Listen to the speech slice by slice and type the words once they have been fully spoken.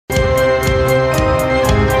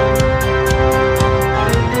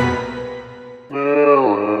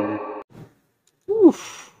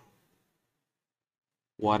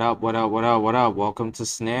What up, what up, what up, what up? Welcome to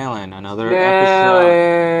Snailin', another episode.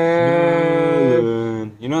 Dylan.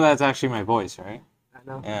 Snailin'. You know that's actually my voice, right? I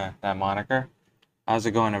know. Yeah, that moniker. How's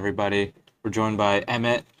it going, everybody? We're joined by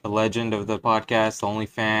Emmett, the legend of the podcast, the only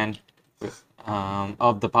fan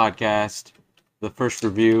of the podcast, the first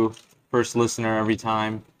review, first listener every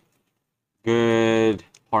time. Good,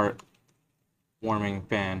 heart-warming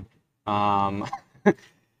fan.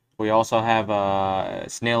 We also have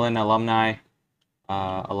Snailin' alumnus,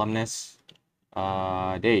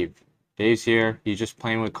 Dave. Dave's here. He's just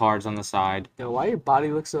playing with cards on the side. Yo, why your body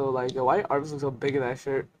looks so why your arms look so big in that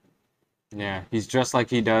shirt? Yeah, he's dressed like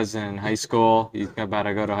he does in high school. He's about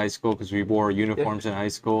to go to high school because we wore uniforms in high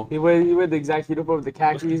school. He wear the exact uniform, the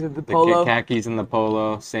khakis and the The polo. khakis and the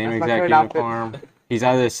polo, same That's my exact current outfit. uniform. He's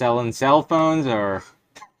either selling cell phones or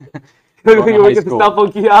You going to work high at the school. cell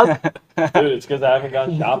phone kiosk. Dude, it's because I haven't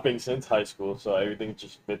gone shopping since high school, so everything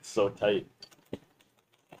just fits so tight.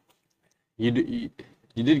 You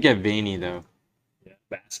did get veiny though. Yeah,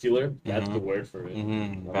 vascular. That's Mhm. the word for it. I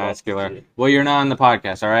love to Vascular. see it. Well, you're not on the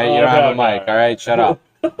podcast, all right? Oh, You don't have a okay, mic, okay. all right? Shut up.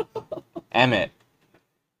 Emmett,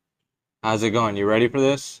 how's it going? You ready for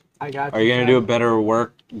this? I got you. Are you gonna fam. do a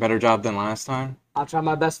better job than last time? I'll try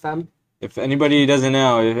my best, fam. If anybody doesn't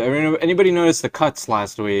know, if anybody noticed the cuts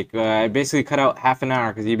last week, I basically cut out half an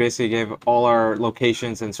hour because he basically gave all our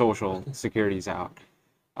locations and social securities out.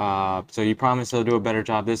 So he promised he'll do a better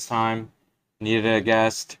job this time. Needed a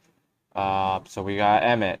guest. So we got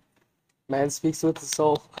Emmett. Man speaks with the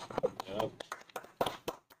soul. Yep.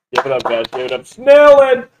 Give it up, guys. Give it up.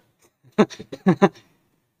 Snailing!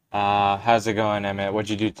 How's it going, Emmett?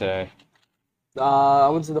 What'd you do today? I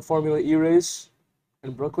went to the Formula E race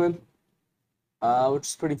in Brooklyn, which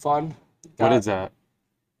is pretty fun. What is that?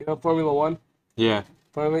 You know Formula One? Yeah.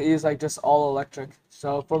 Formula E is like just all electric.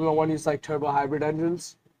 So Formula One uses like turbo hybrid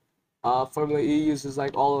engines. Formula E uses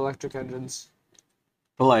like all electric engines.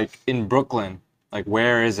 But like in Brooklyn, like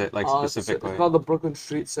where is it like It's specifically? called the Brooklyn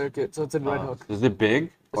Street Circuit, so it's in Red Hook. Is it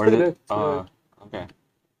big? Or pretty is it? big, it's pretty Okay.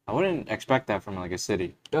 I wouldn't expect that from like a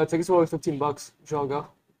city. Yeah, tickets were only $15. Should all go?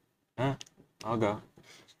 I'll go.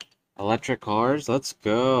 Electric cars? Let's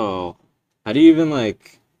go. How do you even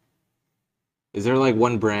like? Is there like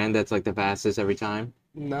one brand that's like the fastest every time?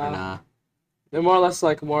 Or Nah. nah? They're more or less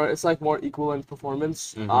like more. It's like more equal in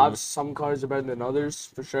performance. Mhm. Some cars are better than others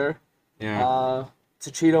for sure. Yeah.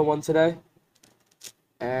 Techeetah won today,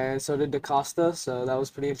 and so did DaCosta. So that was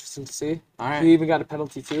pretty interesting to see. All right. He even got a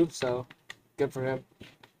penalty too. So good for him.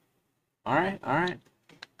 All right. All right.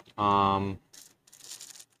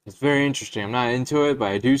 It's very interesting. I'm not into it, but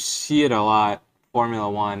I do see it a lot. Formula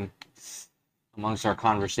One amongst our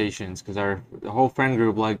conversations because the whole friend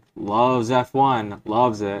group like loves F1,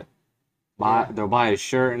 loves it. They'll buy a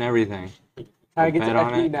shirt and everything. Trying to get Bet to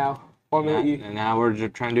on FE it. now. Formula E. And now we're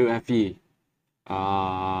just trying to do FE.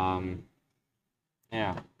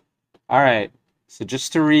 Yeah. All right. So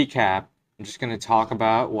just to recap, I'm just going to talk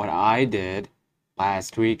about what I did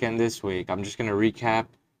last week and this week. I'm just going to recap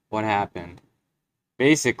what happened.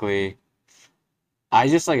 Basically, I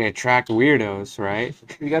just like attract weirdos, right?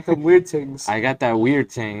 You got the weird things. I got that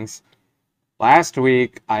weird things. Last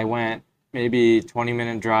week, I went maybe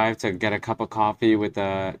 20-minute drive to get a cup of coffee with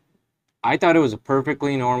I thought it was a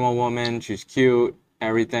perfectly normal woman. She's cute,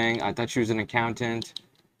 everything. I thought she was an accountant.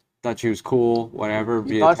 Thought she was cool, whatever, You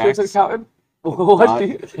via thought she was an text. accountant? What? Thought- do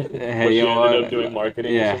you- Hey, But she you know ended what? up doing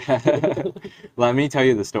marketing. or Yeah. something. Let me tell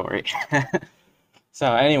you the story.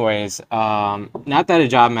 So anyways, not that a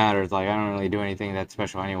job matters, like I don't really do anything that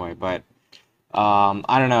special anyway, but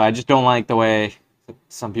I don't know, I just don't like the way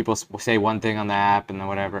some people say one thing on the app and then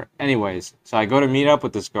whatever. Anyways, so I go to meet up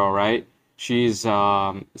with this girl, right? She's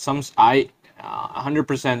 100%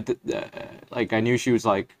 like I knew she was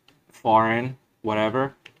like foreign,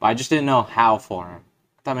 whatever, but I just didn't know how foreign.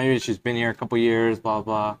 I thought maybe she's been here a couple years, blah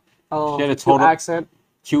blah. Oh, She had a cute total- accent.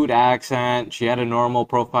 Cute accent. She had a normal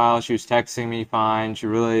profile. She was texting me fine. She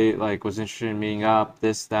really like was interested in meeting up.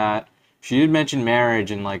 This that. She did mention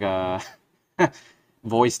marriage in like a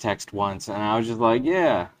voice text once, and I was just like,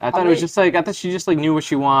 yeah. I thought it was mean- just like I thought she just like knew what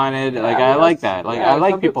she wanted. Like Yeah, I like that's- that. Like yeah, I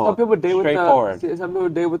like some people Some people date with straightforward. some people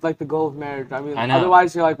date with like the goal of marriage. I mean, I know.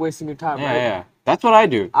 otherwise you're like wasting your time, Yeah, right? yeah. That's what I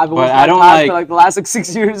do. I've been But wasting I my don't time like. for like the last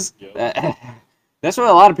 6 years. Yep. That's what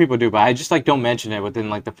a lot of people do, but I just like don't mention it within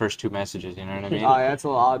like the first two messages. You know what I mean? Oh, yeah, that's a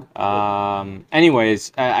little odd.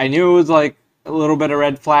 Anyways, I knew it was like a little bit of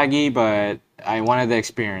red flaggy, but I wanted the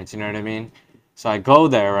experience, you know what I mean? So I go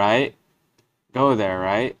there, right?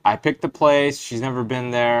 I pick the place. She's never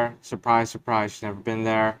been there. Surprise, surprise, she's never been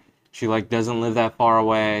there. She like doesn't live that far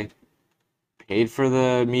away. paid for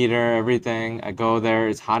the meter, everything. I go there,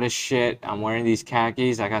 it's hot as shit. I'm wearing these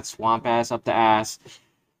khakis. I got swamp ass up the ass.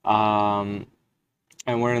 I'm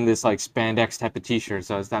wearing this like spandex type of t-shirt,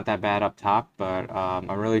 so it's not that bad up top, but I'm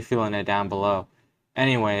really feeling it down below.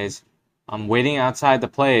 Anyways, I'm waiting outside the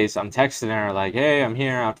place. I'm texting her like, hey, I'm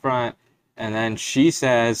here out front. And then she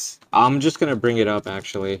says, I'm just going to bring it up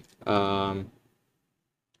actually.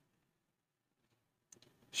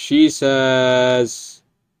 She says,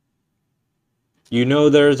 you know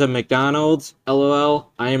there's a McDonald's?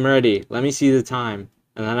 LOL. I am ready. Let me see the time.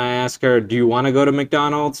 And then I ask her, do you want to go to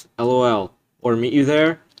McDonald's? LOL. Or meet you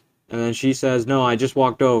there? And then she says, no, I just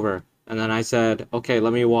walked over. And then I said, okay,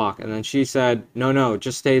 let me walk. And then she said, no,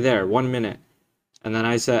 just stay there, 1 minute. And then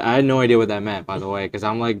I said, I had no idea what that meant, by the way, because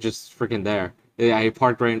I'm like just freaking there. I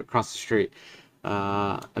parked right across the street.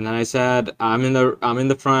 And then I said, I'm in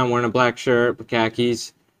the front, wearing a black shirt,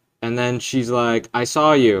 khakis. And then she's like, I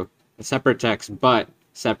saw you. Separate text, but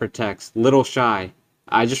separate text. Little shy.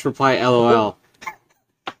 I just reply, LOL.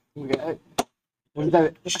 Okay. What's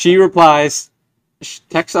that? She replies,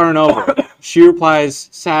 texts aren't over. She replies,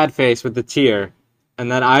 sad face with the tear.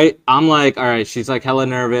 And then I'm like, all right, she's like hella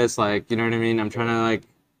nervous, like, you know what I mean? I'm trying to like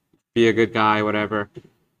be a good guy, whatever.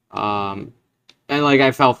 And like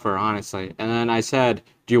I fell for her, honestly. And then I said,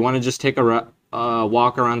 do you want to just take a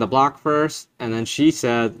walk around the block first? And then she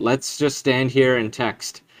said, let's just stand here and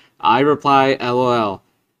text. I reply, LOL.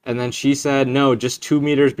 And then she said, no, just 2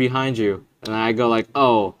 meters behind you. And I go like,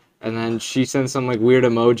 oh. And then she sends some like weird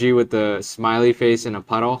emoji with the smiley face in a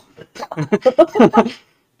puddle.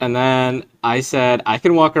 And then I said, I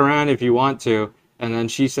can walk around if you want to. And then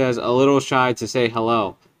she says, a little shy to say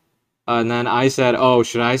hello. And then I said, oh,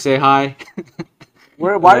 should I say hi?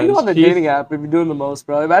 Why are you on the dating app if you're doing the most,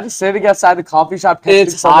 bro? Imagine sitting outside the coffee shop texting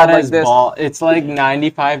It's someone hot like as this. ball. It's like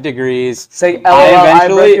 95 degrees. Saying, LOL,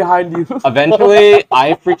 I'm right behind you. Eventually,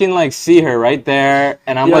 I freaking like see her right there,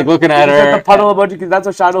 and I'm Yeah, like looking at you her. get the puddle emoji because that's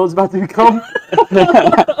what Shadow was about to become.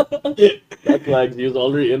 That flag, he was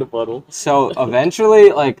already in a puddle. So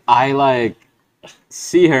eventually, like I like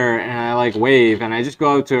see her and I like wave and I just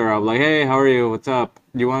go up to her. I'm like, hey, how are you? What's up?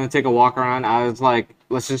 Do you want to take a walk around? I was like,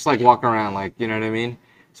 let's just like walk around, like, you know what I mean?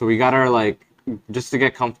 So we got her like just to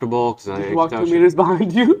get comfortable. Cause He walked 2 meters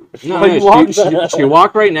behind you. No, Like, no, you walked? she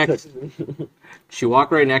walked right next. She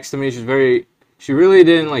walked right next to me. She really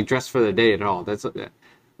didn't like dress for the day at all. That's the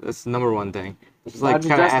number one thing. She's like How'd you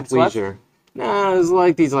kind of dress in sweats? athleisure. No, it was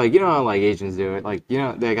like these like, you know how like Asians do it. Like, you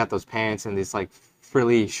know, they got those pants and this like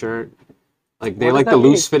frilly shirt. Like they What does like that the mean?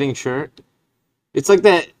 loose fitting shirt. It's like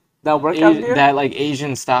that That workout gear? that like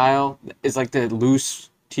Asian style is like the loose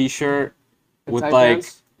t-shirt The with tight like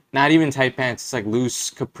pants? not even tight pants. It's like loose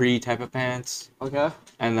capri type of pants Okay.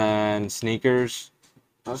 and then sneakers.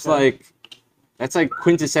 It's Okay. like that's like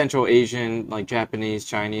quintessential Asian, like Japanese,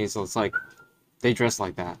 Chinese. So it's like they dress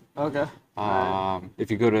like that. Okay. If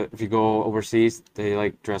you go overseas, they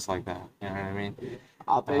like dress like that. You know what I mean?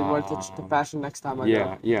 I'll pay more attention to fashion next time I Yeah,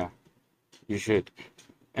 go. yeah. You should.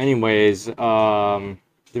 Anyways,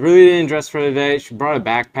 they really didn't dress for the day. She brought a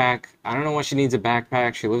backpack. I don't know why she needs a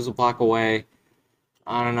backpack. She lives a block away.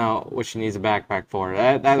 I don't know what she needs a backpack for.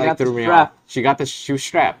 That She like got the threw me strap. off. She was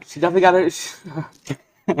strapped. She definitely got her.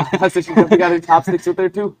 I said she definitely got her chopsticks with her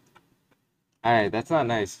too. Alright, that's not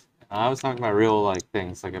nice. I was talking about real like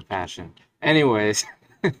things like a fashion. Anyways,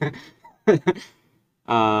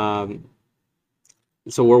 um,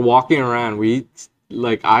 so we're walking around.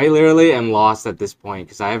 I literally am lost at this point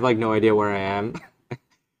because I have like no idea where I am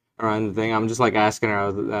around the thing. I'm just like asking her.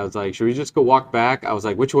 I was like, should we just go walk back? I was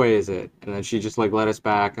like, which way is it? And then she just like led us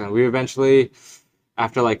back, and we eventually,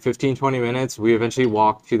 after like 15-20 minutes, we eventually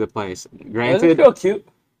walked to the place. Doesn't it Granted, feel cute?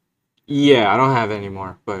 yeah, I don't have it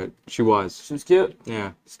anymore, but she was. She was cute.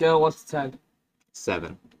 Yeah, Scale of 1 to 10.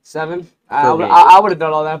 7. 7? me. I would have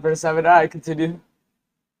done all that for a 7. Alright, continue.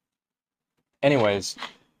 Anyways,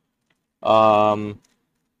 sorry,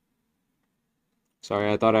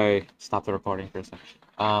 I thought I stopped the recording for a second.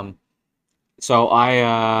 So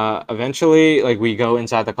I eventually like we go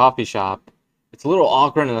inside the coffee shop. It's a little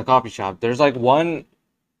awkward in the coffee shop. There's like one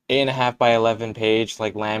 8.5 by 11 page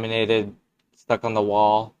like laminated stuck on the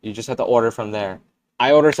wall. You just have to order from there.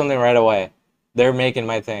 I order something right away. They're making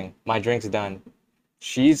my thing. My drink's done.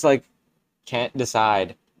 She's like can't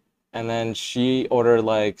decide. And then she ordered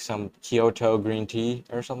like some Kyoto green tea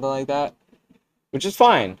or something like that, which is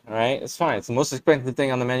fine, right? It's fine. It's the most expensive thing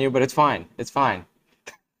on the menu, but it's fine. It's fine.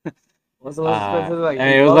 What's the most expensive? Like I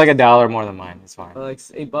mean, $8 it was like $1 more than mine. It's fine. Or like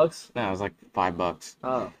 $8? No, it was like $5.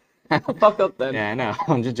 Oh. Fuck up then. Yeah, I know.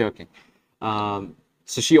 I'm just joking.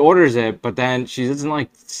 So she orders it, but then she doesn't like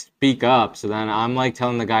speak up. So then I'm like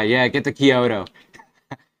telling the guy, yeah, get the Kyoto.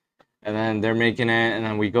 And then they're making it, and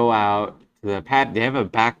then we go out to the They have a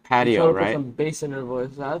back You patio, told her to put right? some bass in her voice.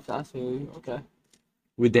 That's me. Okay.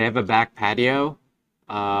 They have a back patio,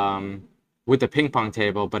 with a ping pong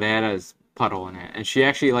table, but it had a puddle in it. And she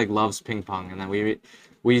actually like loves ping pong. And then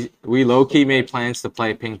we low key made plans to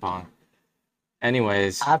play ping pong.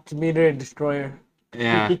 Anyways, I have to meet her and destroy her.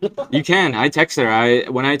 yeah, you can. I text her.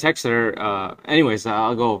 When I text her. Anyways,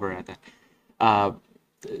 I'll go over it then. Uh,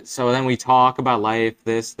 so then we talk about life,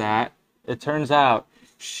 this, that. It turns out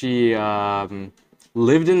she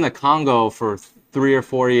lived in the Congo for 3 or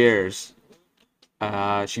 4 years.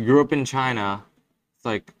 She grew up in China. It's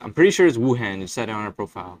like I'm pretty sure it's Wuhan. It said it on her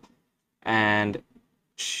profile, and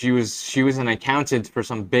she was an accountant for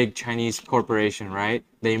some big Chinese corporation, right?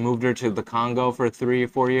 They moved her to the Congo for 3 or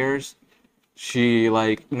 4 years. She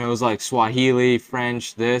like knows like Swahili,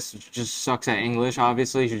 French, this. She just sucks at English,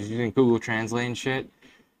 obviously. She's using Google Translate and shit.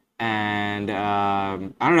 And I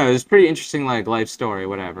don't know. It's pretty interesting, like life story,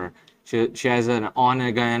 whatever. She has an on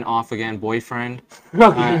again, off again boyfriend.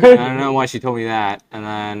 I don't know why she told me that. And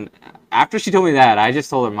then after she told me that, I just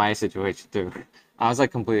told her my situation too. I was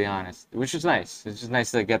like completely honest, which is nice. It's just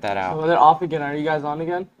nice to get that So out. when they're off again, are you guys on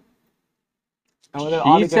again? And when they're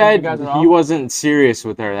on He again, said you guys are he off? wasn't serious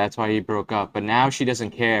with her. That's why he broke up. But now she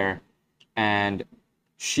doesn't care. And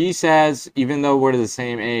she says, even though we're the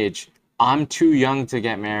same age, I'm too young to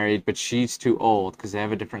get married, but she's too old because they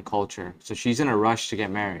have a different culture. So she's in a rush to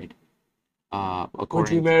get married. Would you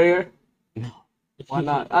According marry her? No. Why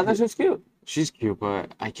not? I thought she was cute. She's cute,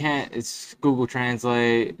 but I can't. It's Google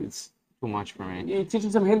Translate. It's too much for me. You teach her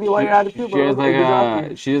some Hindi while you're at it too, She bro. has like Good job,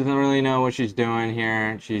 dude. she doesn't really know what she's doing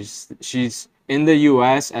here. She's in the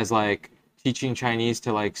U.S. as like teaching Chinese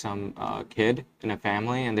to like some kid in a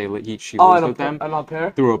family, and she Oh, lives and with them an au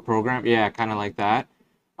pair? through a program. Yeah, kind of like that,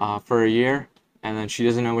 for a year, and then she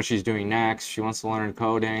doesn't know what she's doing next. She wants to learn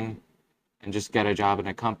coding, and just get a job in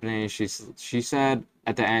a company. She said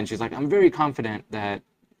at the end, she's like, I'm very confident that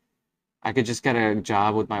I could just get a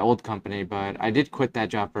job with my old company, but I did quit that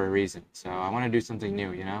job for a reason. So I want to do something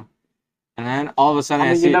new, you know? And then all of a sudden I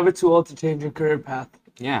I mean, you're see, never too old to change your career path.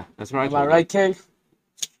 yeah, that's what I Am I told her. right, King?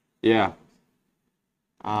 Yeah.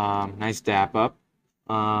 Nice dap up.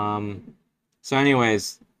 So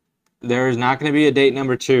anyways, there is not going to be a date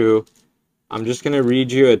number 2. I'm just going to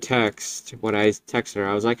read you a text, what I texted her.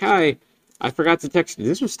 I was like, hi, I forgot to text you.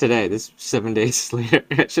 This was today. This was 7 days later.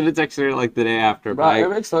 I should have texted her like the day after, Bro, but it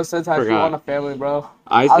makes no sense how you forgot. want a family, bro.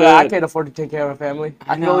 I I said, can't afford to take care of a family.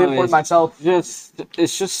 I can know, only afford it's myself.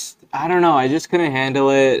 it's just, I don't know. I just couldn't handle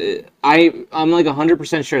it. I'm like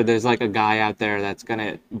 100% sure there's like a guy out there that's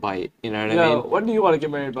gonna bite. You know what I Yo, mean? when do you want to get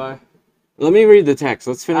married by? Let me read the text.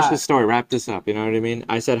 Let's finish Alright. this story. Wrap this up. You know what I mean?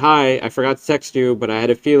 I said, hi, I forgot to text you, but I had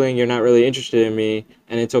a feeling you're not really interested in me,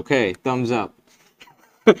 and it's okay. Thumbs up.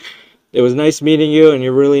 It was nice meeting you, and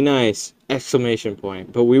you're really nice! Exclamation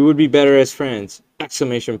point. But we would be better as friends!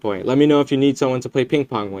 Exclamation point. Let me know if you need someone to play ping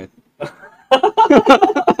pong with.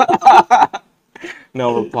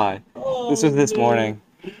 No reply. This was this morning.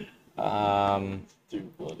 Too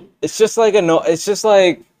funny. It's just like a no. It's just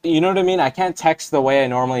like, you know what I mean. I can't text the way I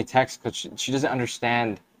normally text because she doesn't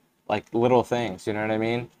understand like little things. You know what I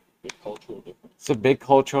mean? Big cultural difference. It's a big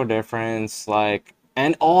cultural difference. Like,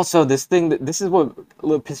 and also this is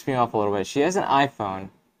what pissed me off a little bit. She has an iPhone.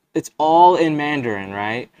 It's all in Mandarin,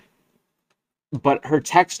 right? But her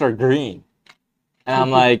texts are green, and I'm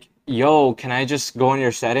like, yo, can I just go in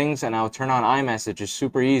your settings and I'll turn on iMessage? It's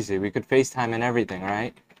super easy. We could FaceTime and everything,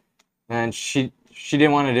 right? And she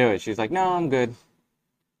didn't want to do it. She's like, no, I'm good.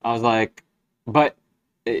 I was like, but,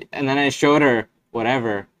 and then I showed her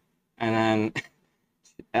whatever, and then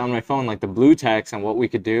on my phone, like the blue text and what we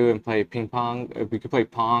could do and play ping pong. We could play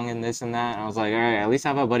pong and this and that. And I was like, all right, at least I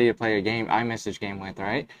have a buddy to play a game, iMessage game with,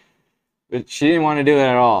 right? But she didn't want to do it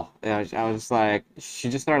at all. I was just like, she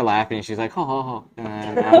just started laughing. She's like, ho ho ho,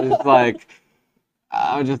 and I was just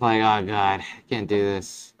like, oh god, I can't do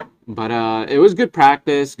this. But it was good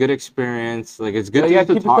practice, good experience. Like it's good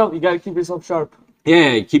to talk. You gotta keep yourself sharp.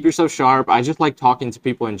 Yeah, keep yourself sharp. I just like talking to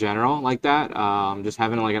people in general like that. Just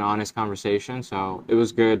having like an honest conversation. So it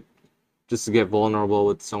was good just to get vulnerable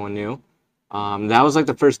with someone new. That was like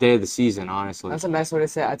the first day of the season, honestly. That's a nice way to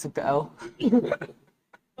say it. I took the L.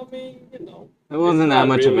 I mean, you know. It wasn't that Not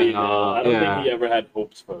much really, of a I don't yeah. think he ever had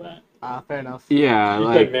hopes for that. Fair enough. Yeah, He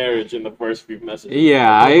like said marriage in the first few messages.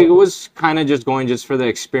 yeah, I was kind of just going just for the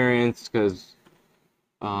experience because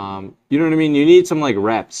you know what I mean? You need some like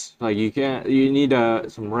reps. Like you need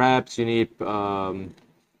some reps, you need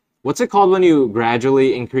what's it called when you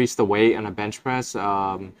gradually increase the weight on a bench press?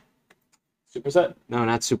 Superset? No,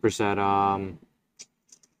 not superset.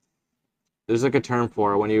 There's like a term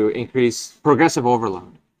for it when you increase progressive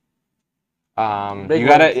overload. Big You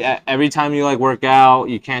gotta every time you like work out,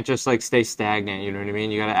 you can't just like stay stagnant. You know what I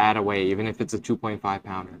mean? You gotta add a weight, even if it's a 2.5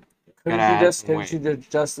 pounder. Gotta add some Couldn't you just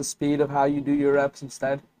adjust the speed of how you do your reps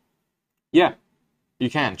instead? Yeah, you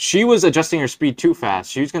can. She was adjusting her speed too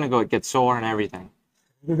fast. She was gonna go get sore and everything.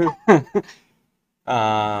 But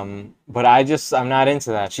I'm not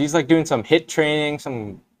into that. She's like doing some hit training,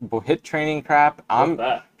 crap. I'm What's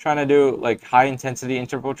that? trying to do like high intensity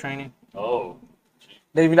interval training. Oh,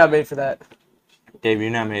 Dave, you're not made for that. Dave,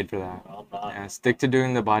 you're not made for that. I'm not. Yeah, stick to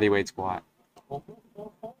doing the body weight squat.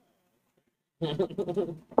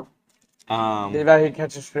 Dave out here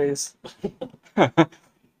catching strays. All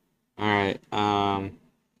right.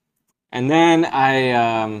 And then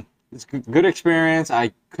it's a good experience.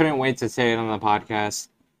 I couldn't wait to say it on the podcast.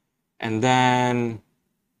 And then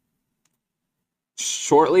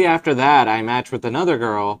shortly after that, I matched with another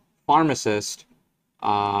girl, pharmacist.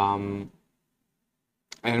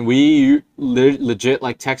 And we legit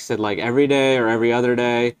like texted like every day or every other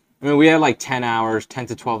day. I mean, we had like 10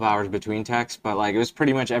 to 12 hours between texts, but like it was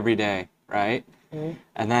pretty much every day, right? Mhm.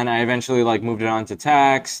 And then I eventually like moved it on to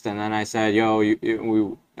text, and then I said, "Yo, it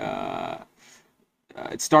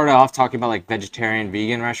started off talking about like vegetarian,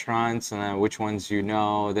 vegan restaurants, and then which ones you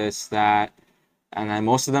know, this, that, and then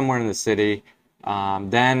most of them were in the city.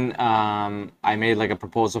 Then I made like a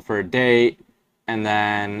proposal for a date, and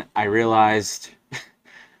then I realized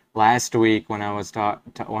last week when I was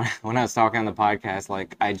when I was talking on the podcast,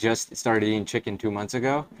 like I just started eating chicken 2 months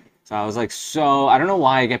ago. So I was like, I don't know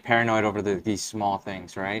why I get paranoid over these small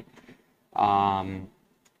things, right?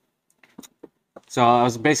 So I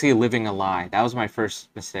was basically living a lie. That was my first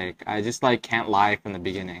mistake. I just like can't lie from the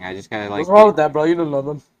beginning. I just gotta like. What's wrong with that, bro? You don't know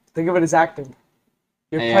them. Think of it as acting.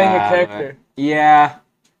 You're playing a character. Yeah,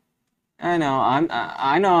 I know.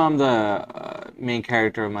 I know I'm the main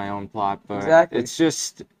character of my own plot, but Exactly. it's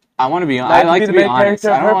just I want to be. Now I you like be to the be main honest. character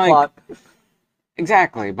of I don't her like plot.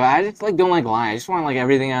 exactly, but I just like don't like lying. I just want like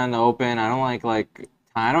everything out in the open. I don't like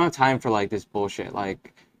I don't have time for like this bullshit.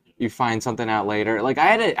 Like you find something out later. Like I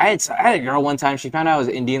had a girl one time. She found out I was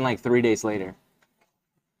Indian like 3 days later.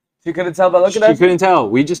 She couldn't tell by looking She at you. couldn't tell.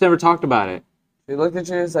 We just never talked about it. She looked at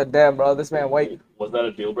you and said, "Damn, bro, this man white." Was that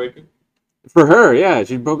a deal breaker? For her, yeah,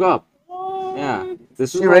 she broke up. Yeah,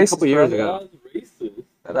 this was She like a racist, couple years bro. ago. That's racist.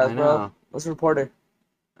 That's I bro. know. Let's report her.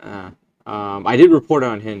 I did report it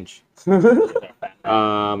on Hinge.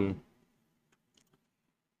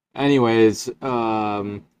 Anyways,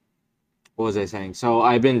 what was I saying? So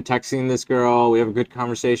I've been texting this girl. We have a good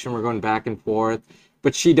conversation. We're going back and forth.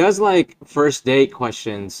 But she does like first date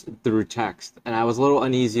questions through text, and I was a little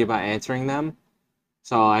uneasy about answering them.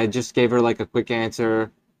 So I just gave her like a quick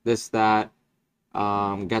answer, this, that,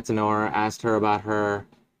 got to know her, asked her about her,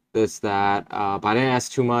 this, that. But I didn't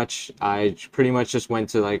ask too much. I pretty much just went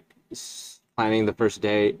to like planning the first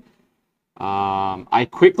date. I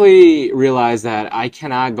quickly realized that I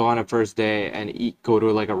cannot go on a first date and go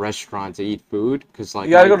to like a restaurant to eat food because like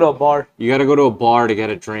You gotta go to a bar. you gotta go to a bar to get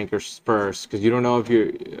a drink or first because you don't know if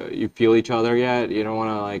you feel each other yet. You don't want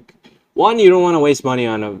to like you don't want to waste money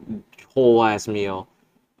on a whole ass meal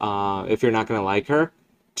if you're not gonna like her.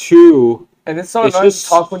 Two, And it's so It's annoying to just-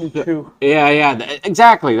 talk when you chew. yeah,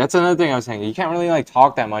 exactly. That's another thing I was saying. You can't really like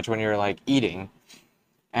talk that much when you're like eating,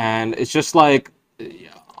 and it's just like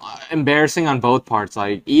embarrassing on both parts.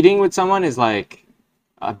 Like eating with someone is like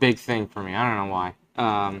a big thing for me. I don't know why.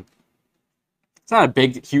 It's not a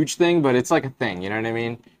big, huge thing, but it's like a thing. You know what I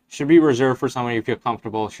mean? Should be reserved for someone you feel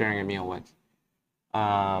comfortable sharing a meal with.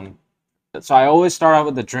 So I always start out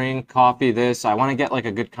with the drink, coffee, this. I want to get like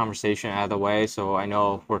a good conversation out of the way so I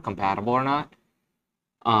know if we're compatible or not.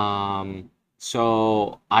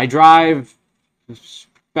 So I drive.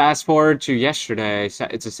 Fast forward to yesterday.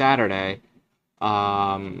 It's a Saturday.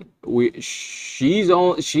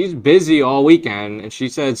 She's busy all weekend, and she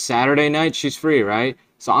said Saturday night she's free, right?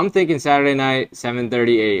 So I'm thinking Saturday night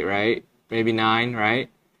 7:38, right? Maybe 9, right?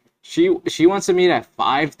 She wants to meet at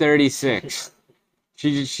 5:36.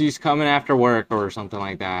 She's coming after work or something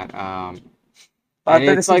like that. And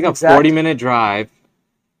it's like a 40-minute drive.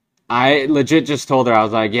 I legit just told her, I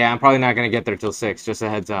was like, yeah, I'm probably not gonna get there till 6, just a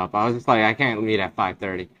heads up. I was just like, I can't meet at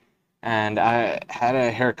 5:30. And I had a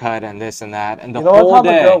haircut and this and that, and the You know whole what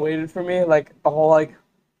time a girl day. waited for me? Like a whole like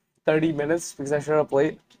 30 minutes because I showed up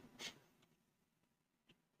late.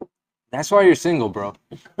 That's why you're single, bro.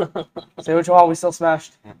 Say what you want, we still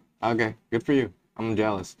smashed. Okay, good for you. I'm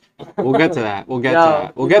jealous. We'll get to that. We'll get to Yo,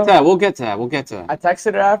 that. We'll you get know- to that. We'll get to that. We'll get to that. I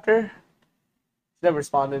texted her after. She never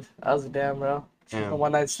responded. I was like, damn, bro. She's Damn. a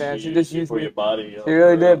one night stand. She just used for me. your body. Yo, She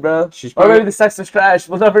really did, bro. She's Or probably, maybe the sex was trash.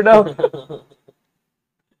 We'll never know.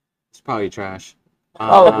 it's probably trash.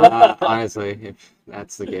 Oh. Honestly, if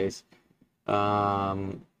that's the case.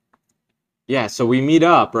 Yeah, so we meet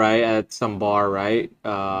up, right, at some bar, right?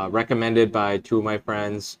 Recommended by two of my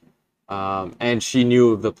friends. And she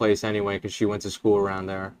knew of the place anyway because she went to school around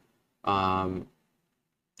there.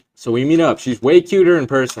 So we meet up. She's way cuter in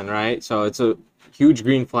person, right? So it's a huge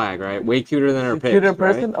green flag, right? Way cuter than her pics, Cute in right?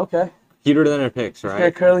 person? Okay. Cuter than her pics, You're a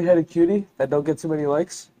right? curly headed cutie that don't get too many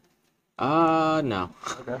likes. No.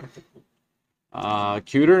 Okay.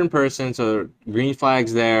 Cuter in person, so green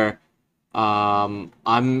flags there.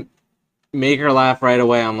 I'm make her laugh right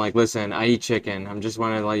away. I'm like, listen, I eat chicken. I'm just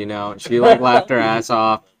want to let you know. She like laughed her ass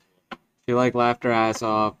off. She like laughed her ass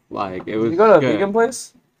off. Like it was Did you go to a good. vegan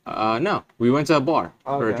place? No, we went to a bar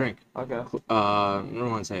for a Okay. drink. Okay. I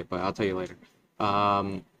don't want to say it, but I'll tell you later.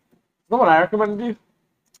 The one I recommended you?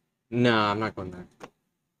 No, I'm not going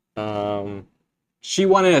there. She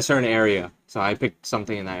wanted a certain area, so I picked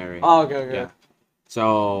something in that area. Oh, okay. Yeah.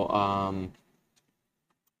 So,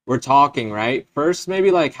 we're talking, right? First, maybe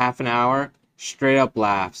like half an hour, straight up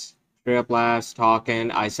laughs,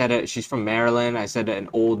 talking. I said it. She's from Maryland. I said an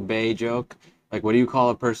Old Bay joke. Like, what do you call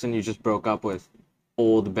a person you just broke up with?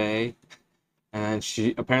 Old Bay. And then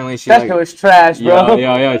she That like, shit was trash, bro.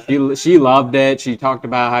 She loved it. She talked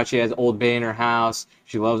about how she has Old Bay in her house.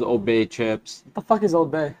 She loves Old Bay chips. What the fuck is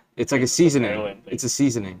Old Bay? It's like a seasoning. Maryland thing. It's a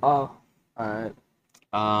seasoning. Oh. Alright.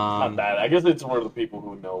 Not that. I guess it's one of the people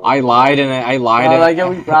who know. I lied and I lied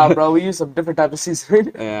Bro, and like, bro, we use some different type of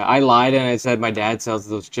seasoning. I lied and I said my dad sells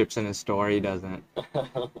those chips in his store. He doesn't.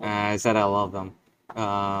 I said I love them.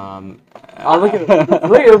 Oh, look at him.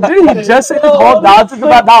 Look at him. Didn't he just say the whole nonsense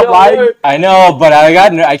about not lying? I know, but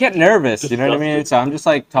I get nervous. You know what I mean? So I'm just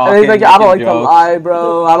like talking. And he's like, I don't like making to jokes. lie,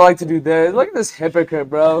 bro. I don't like to do this. Look at this hypocrite,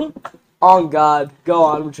 bro. On God. Go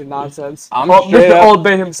on with your nonsense. I'm Mr. straight up- Old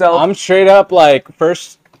Bay himself. I'm straight up like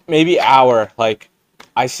first maybe hour. Like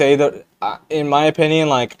I say that in my opinion,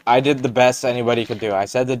 like I did the best anybody could do. I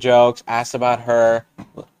said the jokes, asked about her,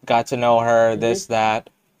 got to know her, this that,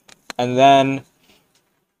 and then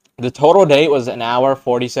the total date was an hour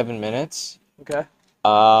 47 minutes. Okay.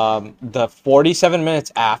 The 47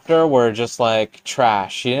 minutes after were just like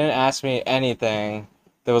trash. She didn't ask me anything.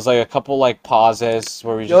 There was like a couple like pauses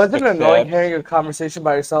where we Yo, just isn't it took annoying tips. hearing a conversation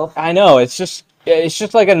by yourself? I know, it's just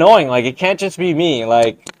like annoying. Like it can't just be me.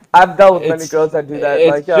 Like I've dealt with many It's- girls that do that.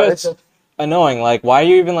 it's Like, yo, it's just annoying. Like why are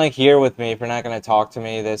you even like here with me if you're not gonna talk to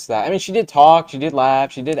me? This that. I mean, she did talk. She did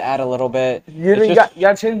laugh. She did add a little bit. you, It's you just-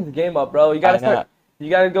 got to change the game up, bro. You gotta I know. start. You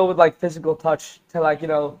gotta go with like physical touch to like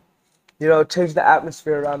change the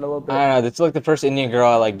atmosphere around a little bit. I don't know. It's like the first Indian girl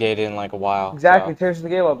I like dated in like a while. Exactly, so. change the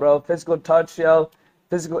game up, bro. Physical touch,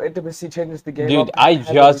 physical intimacy changes the game up. Dude, I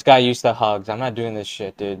heavily. just got used to hugs. I'm not doing this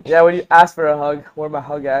shit, dude. Yeah, when you ask for a hug, where my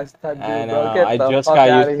hug ass type dude, I bro. know. Get I the just fuck got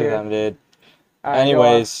outta used to here. them, dude. All right, go on.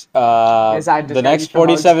 Anyways, Yes, I just the got next used to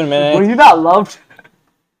hugs. 47 minutes. Were you not loved?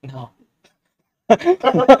 No.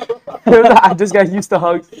 I just got used to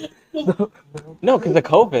hugs. No, because of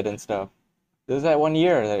COVID and stuff. There was that 1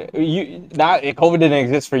 year. COVID didn't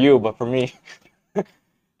exist for you, but for me.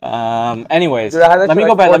 Anyways, Dude, I had that let me shit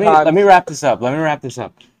go like back. 4 Let me times. wrap this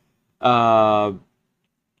up. So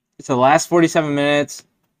the last 47 minutes,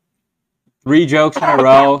 3 jokes in a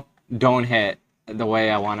row don't hit the way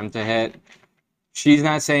I want them to hit. She's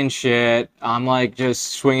not saying shit. I'm like just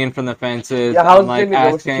swinging from the fences. Yeah, how was I'm like Jamie?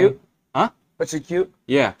 Was she asking. cute? Huh? Was she cute?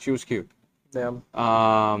 Yeah, she was cute. Damn.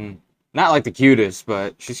 Not like the cutest,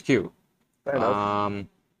 but she's cute. Fair enough.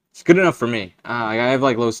 It's good enough for me. I have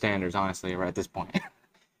like low standards, honestly, right at this point.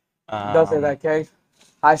 Don't say that, Kay.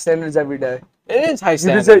 High standards every day. It is high You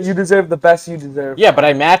standards. deserve the best you deserve. Yeah, but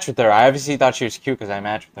I matched with her. I obviously thought she was cute because I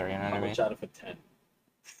matched with her. You know what I How mean? much out of a 10?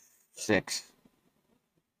 6.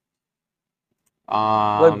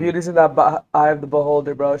 Look, beauty's in that eye of the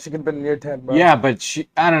beholder, bro. She could have been near 10, bro. Yeah, but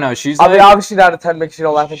I don't know. She's I mean, like, obviously not a 10 because she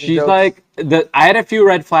don't laugh at your she's jokes. like I had a few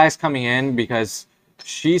red flags coming in because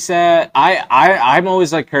she said I'm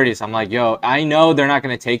always like courteous. I'm like, yo, I know they're not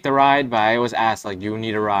gonna take the ride, but I always ask like, do you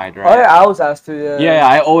need a ride, right? Oh, yeah, I was asked to, yeah. Yeah,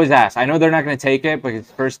 I always ask. I know they're not gonna take it, but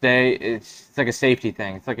it's first day. It's like a safety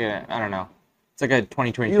thing. It's like I don't know. It's like a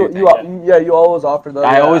 2022 thing. You always offer, though.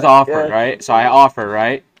 I yeah, always offer, yeah. right? So I offer,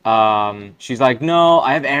 right? She's like, no,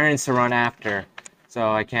 I have errands to run after,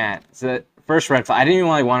 so I can't. So first red flag. I didn't even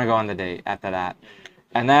really want to go on the date after that.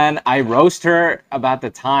 And then I roast her about the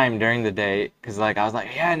time during the date because, like, I was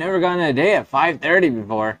like, yeah, I never gone on a date at 5:30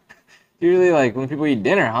 before. Usually, like, when people eat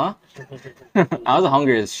dinner, huh? I was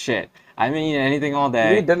hungry as shit. I haven't eaten anything all You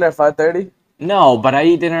day. eat dinner at 5:30? No, but I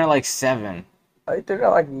eat dinner at like 7. I eat dinner at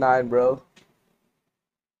like 9, bro.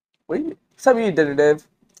 What time you eat dinner, Dave?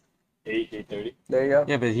 8:30. There you go.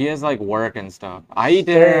 Yeah, but he has like work and stuff. I eat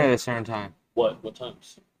dinner at a certain time, What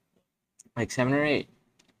times? like 7 or 8.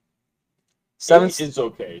 7 8 is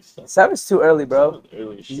okay. 7's too early, bro. 7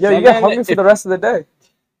 early as shit. Yo, you get Seven, hungry for if- the rest of the day.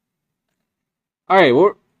 All right,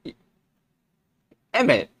 we're.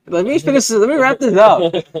 Emmett, let me finish. Let me wrap this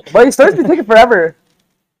up. But your stories be taking forever.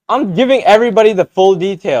 I'm giving everybody the full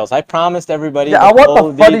details. I promised everybody. Yeah, the I want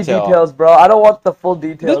full the funny detail. details, bro. I don't want the full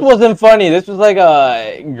This details. wasn't funny. This was like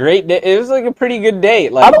a great day. It was like a pretty good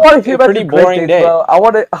date. Like I don't want to hear a about pretty your great boring dates, date. bro. I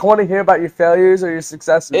want to hear about your failures or your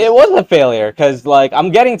successes. It was a failure because like I'm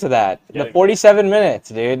getting to that. The Getting 47 minutes,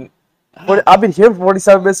 dude. I've been here for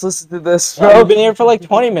 47 minutes listening to this, Bro, bro. you've been here for like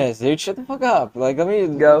 20 minutes, dude. Shut the fuck up. Like let me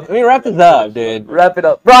Go. wrap this up, dude. Wrap it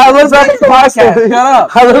up. Bro, let's wrap up the last Podcast, story. shut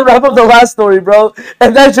up. I let's wrap up the last story, bro.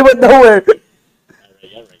 And that shit went nowhere.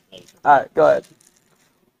 Alright. Alright, go ahead.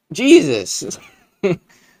 Jesus. Go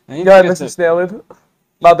ahead, Mr. Stalin.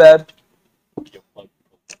 My bad.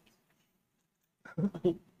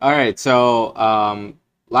 All right, so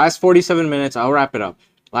last 47 minutes, I'll wrap it up.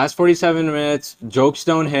 Last 47 minutes, jokes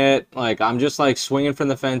don't hit. Like I'm just like swinging from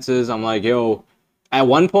the fences. I'm like, yo. At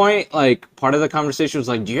one point, like part of the conversation was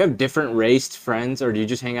like, do you have different raced friends or do you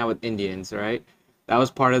just hang out with Indians? Right? That was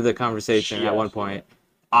part of the conversation at one point.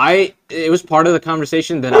 It was part of the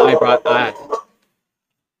conversation that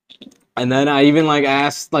and then I even like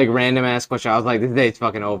asked like random ass questions. I was like, this date's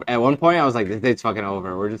fucking over. At one point, I was like, this date's fucking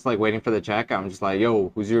over. We're just like waiting for the check. I'm just like, yo,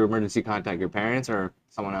 who's your emergency contact? Your parents or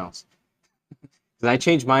someone else? Because I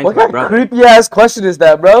changed mine What to my kind of brother. creepy ass question is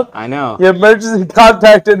that, bro? I know. Your emergency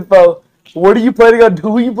contact info. What are you planning on?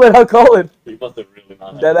 Who are you planning on calling? You must have really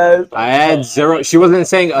not. Dead ass. I had zero. She wasn't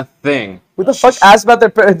saying a thing. Who the fuck asked about their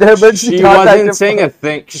emergency She contact wasn't info? saying a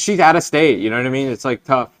thing. 'Cause she's out of state. You know what I mean? It's like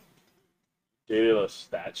tough. Dated a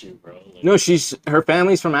statue, bro. Like, No, her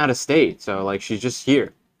family's from out of state, so like she's just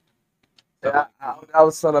here. Yeah, I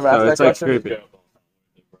was son of asked So that it's like question. creepy.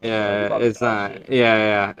 Yeah, it's not.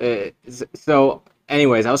 Yeah. So,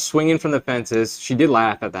 anyways, I was swinging from the fences. She did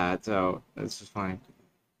laugh at that, so it's just funny.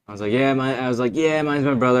 I was like, yeah, mine's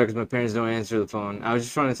my brother because my parents don't answer the phone. I was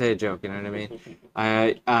just trying to say a joke, you know what I mean?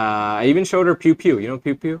 I even showed her Pew Pew. You know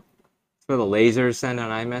Pew Pew? It's where the lasers send on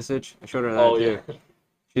iMessage. I showed her that Oh too. yeah.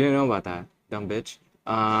 She didn't know about that, dumb bitch.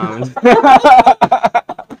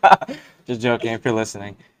 Just joking if you're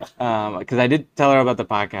listening. Because I did tell her about the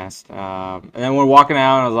podcast. And then we're walking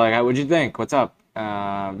out, and I was like, "What'd you think? What's up?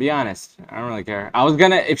 Be honest. I don't really care." I was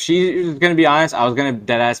gonna, if she was gonna be honest, I was gonna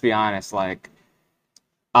deadass be honest. Like,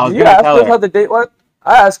 I was Did you gonna ask tell girls how her the date went?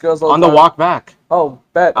 I ask girls all on the the time. walk back. Oh,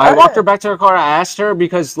 bet. I walked her back to her car. I asked her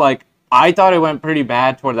because like I thought it went pretty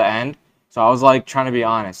bad toward the end, so I was like trying to be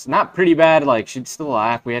honest. Not pretty bad. Like she'd still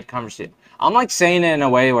laugh. We had conversation. I'm like saying it in a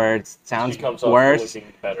way where it sounds She comes off worse.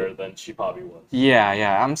 looking better than she probably was.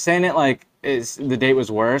 Yeah. I'm saying it like the date was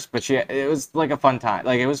worse, but it was like a fun time.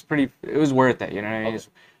 Like it was worth it. You know what I mean? Okay.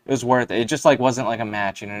 It was worth it. It just like wasn't like a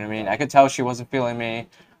match. You know what I mean? I could tell she wasn't feeling me.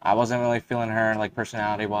 I wasn't really feeling her, like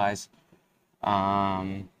personality wise.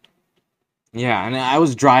 Yeah, and I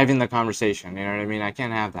was driving the conversation. You know what I mean? I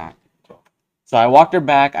can't have that. So I walked her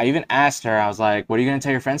back. I even asked her. I was like, "What are you gonna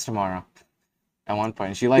tell your friends tomorrow?" At one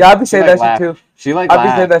point, she like Yeah, I'd be she, saying like, that laughed. shit too. She like I'd be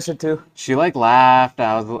laughed. saying that shit too. She like laughed.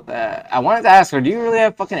 I wanted to ask her, do you really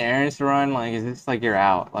have fucking errands to run? Like, is this like you're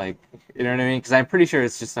out? Like, you know what I mean? Because I'm pretty sure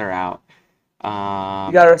it's just they're out.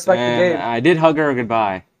 You gotta respect the and game. I did hug her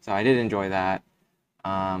goodbye, so I did enjoy that.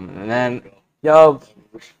 And then Yo,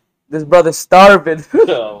 this brother's starving.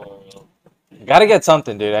 gotta get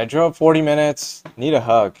something, dude. I drove 40 minutes. Need a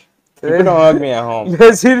hug. People don't hug me at home. You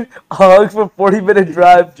guys seen a hug for 40-minute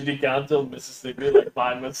drive? Did he count till Mississippi? Like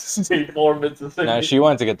 5 Mississippi, 4 Mississippi? No, she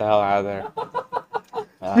wanted to get the hell out of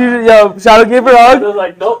there. Yo, Shadow gave her a I hug. was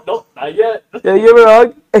like, nope, not yet. Yeah, you gave her a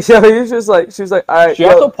hug. And yo, she was like, all right. She yo,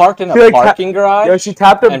 also parked in she, a like, parking garage. Yo, she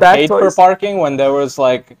tapped her and back paid towards. for parking when there was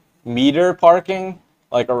like meter parking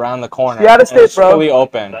like around the corner. She had a and it was state, bro. fully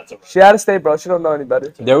open. That's alright. She out of state, bro. She don't know any better.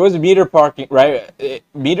 There was meter parking, right?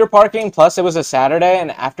 Meter parking plus it was a Saturday,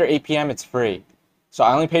 and after 8 p.m. it's free. So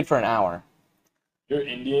I only paid for an hour. You're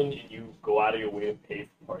Indian and you go out of your way to pay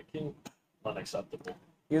for parking? Unacceptable.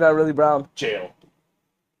 You're not really brown. Jail.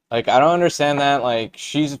 Like I don't understand that. Like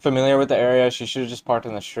she's familiar with the area. She should have just parked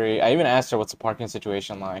in the street. I even asked her what's the parking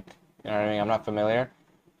situation like. You know what I mean? I'm not familiar.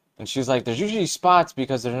 And she's like, there's usually spots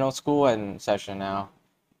because there's no school in session now.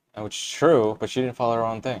 And which is true, but she didn't follow her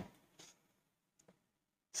own thing.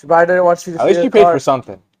 She probably didn't want you to At see least her she paid car. for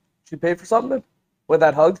something. She paid for something with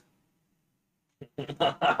that hug.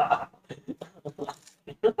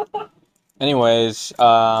 Anyways,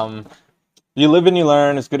 you live and you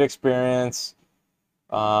learn. It's a good experience.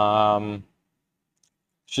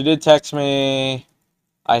 She did text me.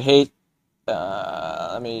 I hate.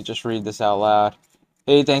 Let me just read this out loud.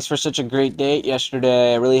 Hey, thanks for such a great date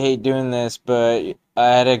yesterday. I really hate doing this, but I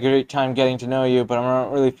had a great time getting to know you, but I'm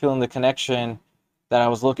not really feeling the connection that I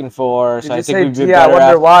was looking for. Did So I you think say, we'd be gee, I better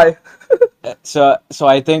wonder off. why? So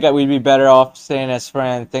I think that we'd be better off staying as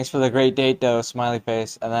friends. Thanks for the great date, though. Smiley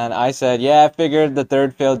face. And then I said, yeah, I figured the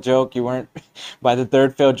third failed joke. You weren't. By the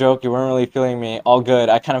third failed joke, you weren't really feeling me. All good.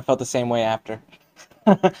 I kind of felt the same way after.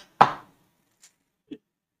 And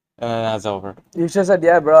then that's over. You just said,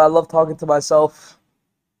 yeah, bro. I love talking to myself.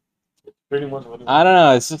 Pretty much what it I don't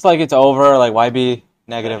know. It's just like it's over. Like, why be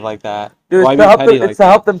negative like that? Dude, Why it's be to help them, petty it's like to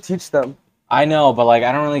help that? them teach them. I know, but like,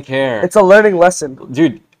 I don't really care. It's a learning lesson.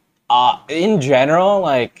 Dude, in general,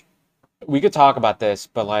 like, we could talk about this,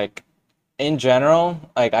 but like, in general,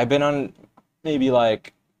 like, I've been on maybe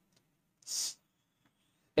like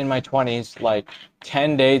in my 20s, like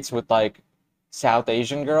 10 dates with like South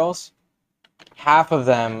Asian girls. Half of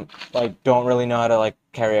them like don't really know how to like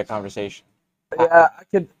carry a conversation. Yeah,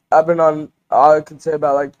 I've been on. I could say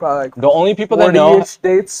about like probably like The only people that know 40-ish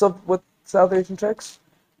dates with South Asian chicks,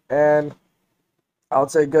 and I would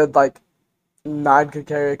say good like 9 could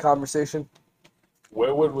carry a conversation.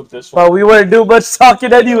 Where would this one? But we wouldn't do much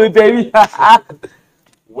talking anyway, baby.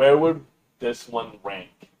 Where would this one rank?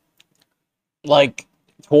 like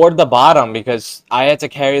toward the bottom because I had to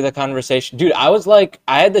carry the conversation. Dude, I was like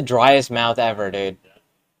I had the driest mouth ever, dude.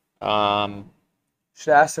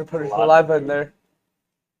 Should ask her to put her saliva in there.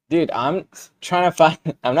 Dude, I'm trying to find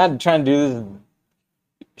I'm not trying to do this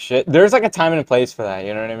shit. There's like a time and a place for that,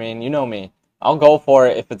 you know what I mean? You know me. I'll go for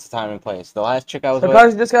it if it's a time and place. The last chick I was with,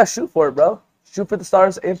 Sometimes you just gotta shoot for it, bro. Shoot for the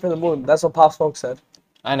stars, aim for the moon. That's what Pop Smoke said.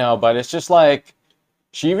 I know, but it's just like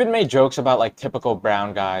she even made jokes about like typical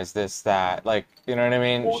brown guys, this, that. Like, you know what I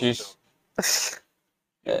mean? Most She's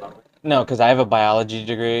no, because I have a biology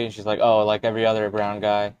degree. She's like, oh, like every other brown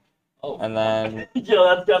guy. Oh. And then Yo,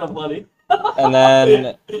 that's kind of funny. and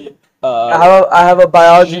then I have a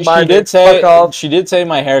biology she mind. did Fuck off. say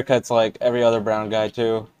my haircut's like every other brown guy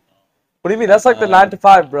too. What do you mean? That's like the 9 to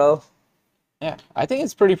 5, bro. Yeah, I think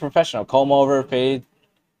it's pretty professional. Comb over, fade.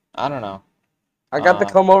 I don't know. I got the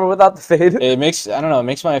comb over without the fade. It makes I don't know. It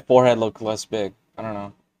makes my forehead look less big. I don't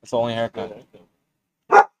know. It's the only haircut.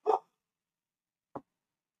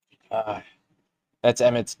 That's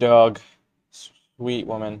Emmett's dog. Sweet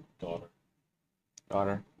woman.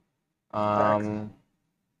 Daughter.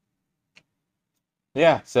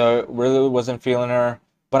 Yeah, so really wasn't feeling her.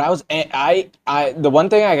 But I the one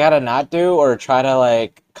thing I gotta not do or try to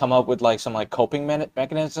like come up with like some like coping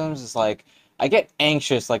mechanisms is like I get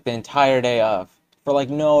anxious like the entire day of for like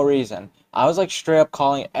no reason. I was like straight up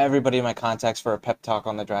calling everybody in my contacts for a pep talk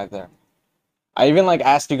on the drive there. I even like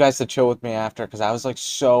asked you guys to chill with me after because I was like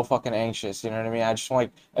so fucking anxious. You know what I mean? I just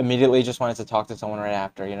like immediately just wanted to talk to someone right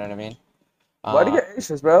after. You know what I mean? Why do you get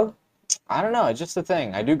anxious, bro? I don't know. It's just a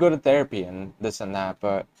thing. I do go to therapy and this and that,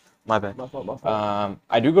 but my bad. My fault.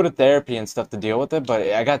 I do go to therapy and stuff to deal with it, but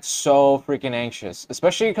I got so freaking anxious,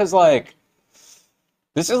 especially because like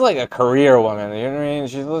this is like a career woman. You know what I mean?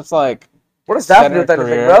 She looks like What does that have to do with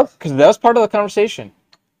anything, bro? because that was part of the conversation.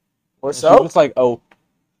 What's She was up? just like, oh,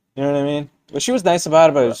 you know what I mean? But she was nice about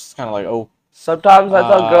it, but it was just kind of like, oh. Sometimes I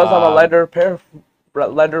tell girls I'm a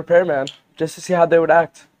lead repairman just to see how they would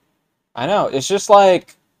act. I know. It's just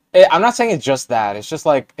like I'm not saying it's just that. It's just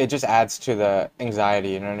like it just adds to the anxiety.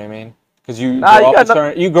 You know what I mean? Because you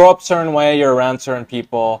grow up a certain way. You're around certain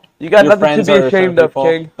people. You got Your nothing friends to be are certain ashamed of, people.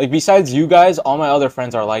 King. Like besides you guys, all my other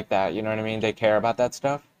friends are like that. You know what I mean? They care about that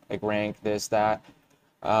stuff, like rank, this, that.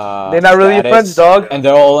 They're not really your status, friends, dog. And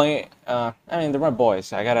they're only. I mean, they're my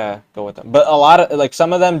boys. I gotta go with them. But a lot of like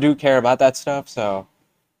some of them do care about that stuff. So.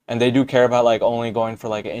 And they do care about like only going for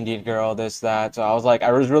like an Indian girl, this, that. So I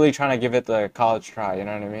was really trying to give it the college try. You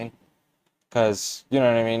know what I mean? Because you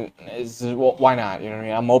know what I mean. Well, why not? You know what I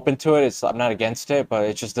mean? I'm open to it. I'm not against it, but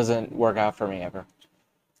it just doesn't work out for me ever.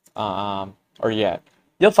 Or yet.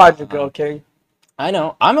 You'll find your girl, King. I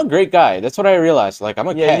know. I'm a great guy. That's what I realized. Like I'm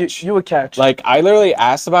a catch. You would catch. Like I literally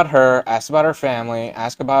asked about her, asked about her family,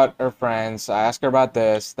 asked about her friends, I asked her about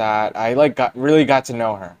this, that. I like really got to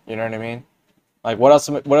know her. You know what I mean? Like what else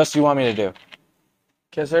do you want me to do?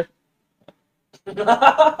 Kiss her.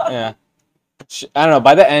 Yeah. I don't know.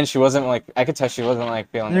 By the end, she wasn't like. I could tell she wasn't like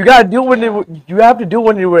feeling. You gotta do when you have to do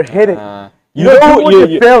when you were hitting. You don't know do when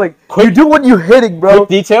you're failing. You do when you're hitting, bro.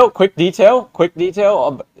 Quick detail.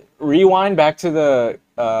 Rewind back to the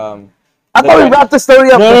I thought we wrapped the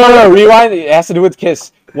story up. No, rewind. It has to do with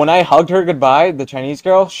kiss. When I hugged her goodbye, the Chinese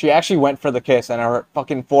girl, she actually went for the kiss, and our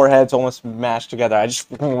fucking foreheads almost mashed together. I just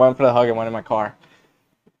fucking went for the hug and went in my car.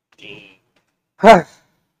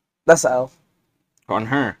 That's L. On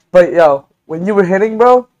her. But yo, when you were hitting,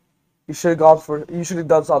 bro, you should have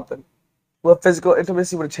done something. Well, physical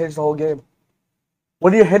intimacy would have changed the whole game.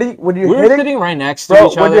 When you're hitting, We were sitting right next to bro,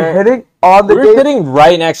 each when other. you're hitting on the We were date, sitting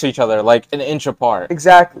right next to each other, like an inch apart.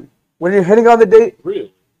 exactly. When you're hitting on the date,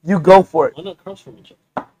 Really? you go for it. Why not across from each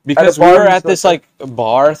other? Because we bar, were we at still this sit. like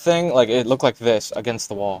bar thing, like it looked like this against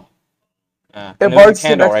the wall. Yeah. And And there was bars a sit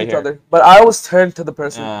candle next to right each here. other. But I always turn to the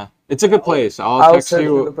person. Yeah. It's a good place. I I'll always text turn to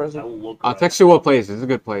the you. I person. will look I'll right. text you what place. It's a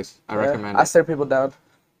good place. I Yeah, recommend I it. stare people down.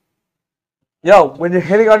 Yo, when you're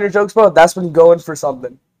hitting on your jokes, bro, that's when you go in for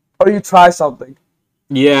something. Or you try something.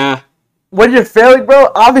 Yeah. When you're failing,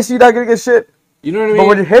 bro, obviously you're not gonna get shit. You know what I But mean?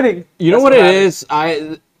 when you're hitting, You know that's what it matters.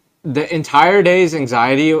 is? The entire day's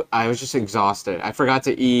anxiety, I was just exhausted. I forgot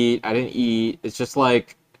to eat. I didn't eat. It's just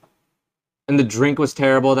like, and the drink was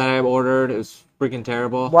terrible that I ordered. It was freaking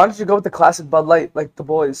terrible. Why don't you go with the classic Bud Light, like the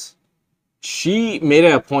boys? She made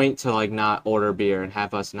it a point to like not order beer and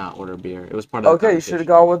have us not order beer. It was part of the Okay, you should have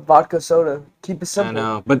conversation. gone with vodka soda. Keep it I simple.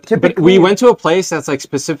 know, but Keep it but we clean. went to a place that's like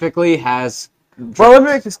specifically has. Bro, let me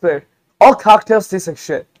make this clear. All cocktails taste like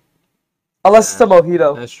shit. Unless it's a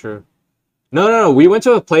mojito. That's true. No. We went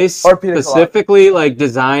to a place Or pina colada. specifically like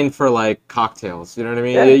designed for like cocktails. You know what I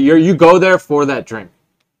mean? Yeah. You go there for that drink.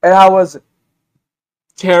 And how was it?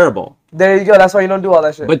 Terrible. There you go. That's why you don't do all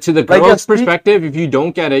that shit. But to the Like, girl's yo, perspective, if you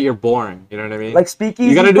don't get it, you're boring. You know what I mean? like speakeasies,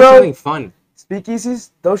 you gotta do bro. something fun. Speakeasies,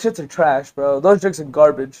 those shits are trash, bro. Those drinks are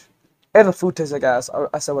garbage. And the food tastes like ass.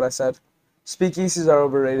 I said what I said. Speakeasies are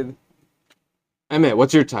overrated. Emmett,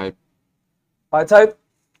 what's your type? My type?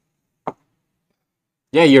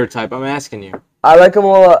 Yeah, your type. I'm asking you. I like them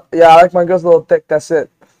a little. Yeah, I like my girls a little thick. That's it.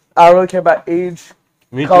 I don't really care about age,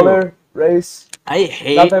 Me color, race. I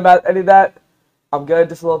hate. Nothing about any of that. I'm good.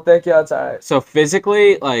 Just a little thick. Yeah, it's alright. So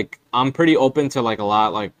physically, like, I'm pretty open to like a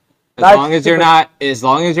lot. Like, as Like, long as you're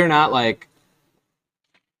not like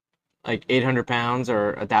 800 pounds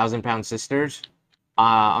or 1,000-pound sisters,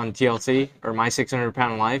 on TLC or My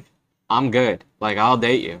 600-Pound Life, I'm good. Like, I'll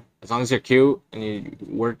date you as long as you're cute and you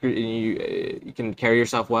work and you can carry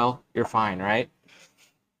yourself well. You're fine, right?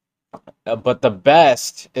 But the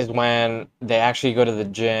best is when they actually go to the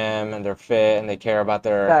gym and they're fit and they care about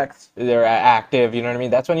Facts. they're active. You know what I mean?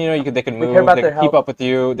 That's when they can They move. care about They their can keep health. up with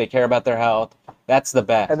you. They care about their health. That's the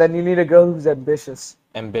best. And then you need a girl who's ambitious.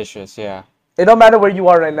 Ambitious, yeah. It don't matter where you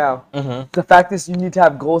are right now. Mhm. The fact is, you need to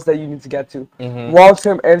have goals that you need to get to, Mhm. long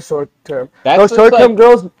term and short term. That's Those just short term like-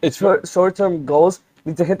 goals, it's- short term goals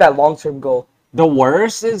need to hit that long term goal. The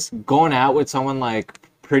worst is going out with someone like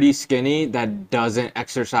pretty skinny that doesn't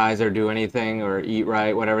exercise or do anything or eat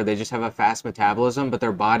right, whatever. They just have a fast metabolism, but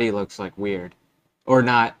their body looks like weird or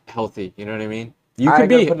not healthy. You know what I mean? You I could ain't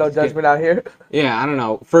gonna be put no judgment out here. Yeah, I don't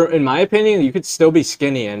know. In my opinion, you could still be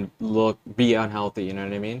skinny and be unhealthy. You know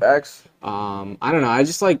what I mean? Facts. I don't know. I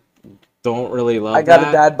just like don't really love I got that.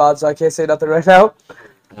 a dad bod, so I can't say nothing right now.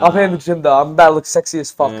 I'll be in the gym though. I'm about to look sexy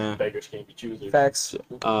as fuck. Yeah. Beggars can't be choosers. Facts.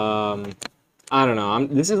 I don't know.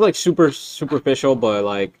 This is like super superficial, but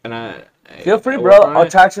like, Feel free, I bro. work on it.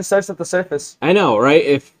 Attraction starts at the surface. I know, right?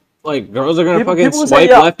 If like girls are gonna People- fucking people say, swipe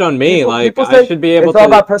yeah, left on me, like people I say should be able it's to. all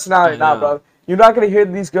about personality, I nah, know. bro. You're not gonna hear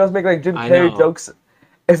these girls make like Jim I Carrey know. jokes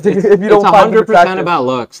if you It's don't find them 100% attractive. about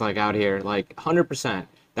looks, like out here, like 100%.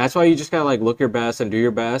 That's why you just gotta like look your best and do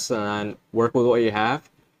your best and then work with what you have.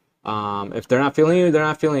 If they're not feeling you, they're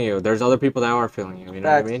not feeling you. There's other people that are feeling you. You know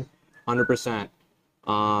Facts. what I mean?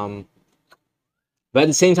 100%. But at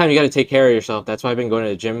the same time, you got to take care of yourself. That's why I've been going to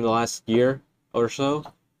the gym the last year or so.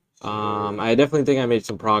 I definitely think I made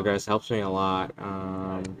some progress. Helps me a lot.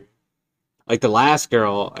 Like the last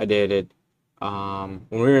girl I dated, when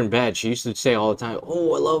we were in bed, she used to say all the time,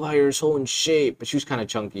 "Oh, I love how you're so in shape," but she was kind of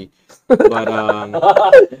chunky. But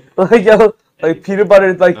Like yo, like peanut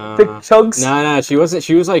butter, like thick chunks. no, she wasn't.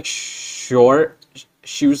 She was like short.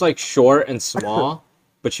 She was like short and small,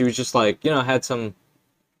 but she was just like had some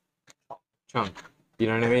chunk. You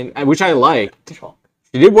know what I mean? Which I liked.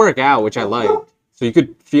 She did work out, which I liked. So you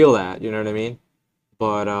could feel that. You know what I mean?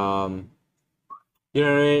 But you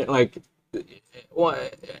know what I mean? Like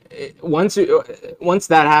once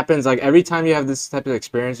that happens, like every time you have this type of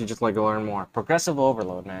experience, you just like learn more. Progressive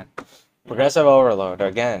overload, man. Progressive overload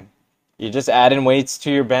again. You just add in weights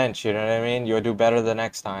to your bench, you know what I mean? You'll do better the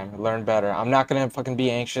next time. Learn better. I'm not gonna fucking be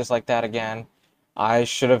anxious like that again. I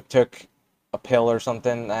should have took a pill or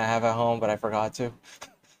something that I have at home, but I forgot to.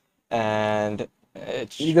 And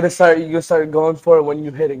It's, You're gonna start going for it when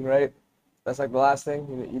you're hitting, right? That's like the last thing.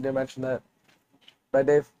 You didn't mention that, right,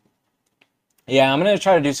 Dave? yeah, I'm gonna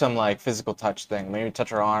try to do some like physical touch thing. Maybe touch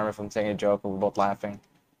her arm if I'm saying a joke and we're both laughing.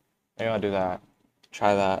 Maybe I'll do that.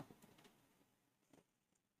 Try that.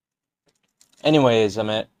 Anyways,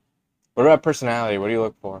 Amit, what about personality? What do you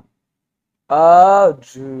look for?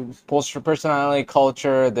 Dude. Personality,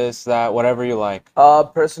 culture, this, that, whatever you like.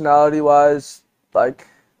 Personality wise, like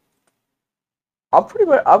I'm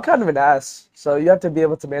kind of an ass, so you have to be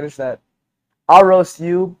able to manage that. I'll roast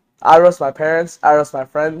you. I roast my parents. I roast my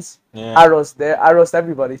friends. Yeah, I roast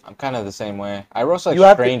everybody. I'm kind of the same way. I roast like You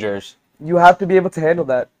have to- strangers. You have to be able to handle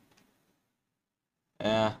that.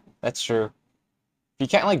 Yeah, that's true. If you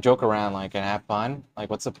can't like joke around like and have fun, like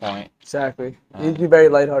what's the point? Exactly. You need to be very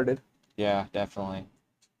lighthearted. Yeah, definitely.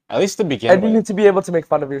 At least to begin And you with. need to be able to make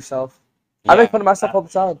fun of yourself. I Yeah, make fun of myself all the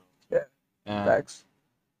time. yeah. Facts.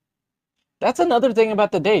 That's another thing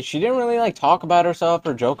about the date. She didn't really like talk about herself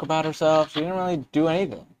or joke about herself. She didn't really do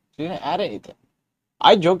anything. She didn't add anything.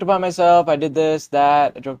 I joked about myself. I did this,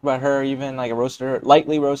 that. I joked about her even. Like I roasted her,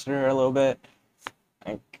 lightly roasted her a little bit.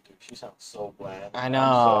 Like, She sounds so bland. I I'm know.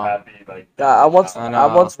 so happy. Like, Yeah, I I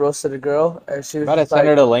know. once roasted a girl, and she I'm was about to just send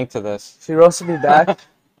her like, the link to this. she roasted me back,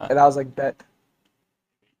 and I was like, bet.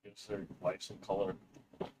 gives her life some color.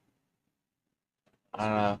 I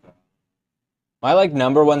don't know. My like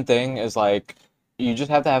number one thing is like you just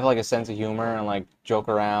have to have like a sense of humor and like joke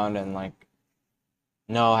around and like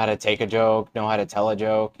know how to take a joke, know how to tell a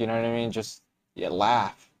joke. You know what I mean? Just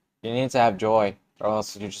laugh. You need to have joy, or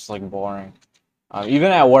else you're just like boring.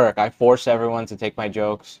 Even at work, I force everyone to take my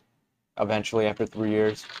jokes. Eventually, after 3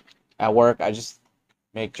 years, at work, I just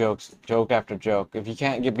make jokes, joke after joke. If you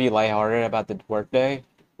can't be lighthearted about the workday,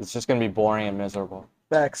 it's just gonna be boring and miserable.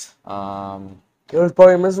 Facts. Um, You know what's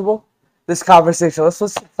boring and miserable? This conversation. Let's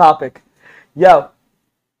switch the topic. Yo,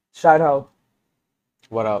 Shine Ho.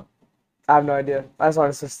 what up? I have no idea. I just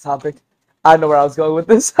wanted to switch the topic. I know where I was going with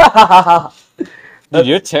this. Dude,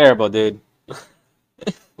 you're terrible, dude.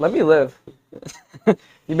 Let me live.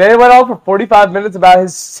 You may have went on for 45 minutes about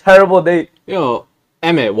his terrible date. Yo,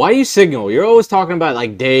 Emmett, why you signal? You're always talking about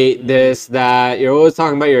like date, this, that. You're always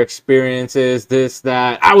talking about your experiences, this,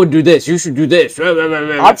 that. I would do this. You should do this.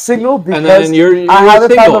 I'm single because And then you're I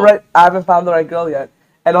haven't found single. I haven't found the right girl yet,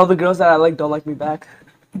 and all the girls that I like don't like me back.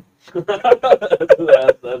 that's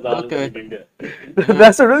honestly Okay. been good.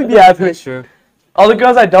 That's what really be happening. That's true. All the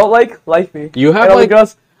girls I don't like me. You have and all like the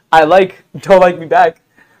girls I like don't like me back.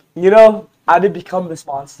 You know, I did become this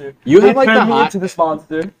monster. You They have, like, turned the me hot- into this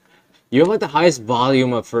monster. you have like the highest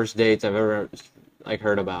volume of first dates I've ever like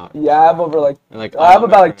heard about. Yeah, I have over like And, like I have all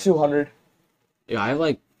my about like friends. 200. Yeah, I have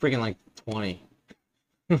like freaking like 20.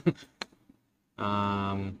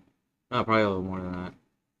 No, probably a little more than that.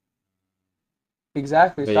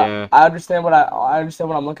 Exactly. But So yeah. I understand I understand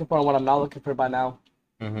what I'm looking for and what I'm not looking for by now.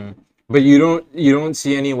 But you don't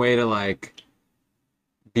see any way to like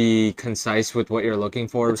be concise with what you're looking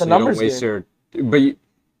for, It's a so you don't numbers waste game. your. But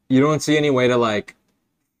you don't see any way to like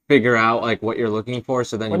figure out like what you're looking for,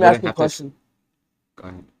 so then Let you me ask wouldn't you a have question. to. Go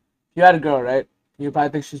ahead. You had a girl, right? You probably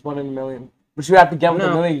think she's one in a million, but you have to get with a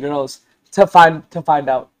No. million girls to find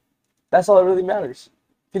out. That's all that really matters.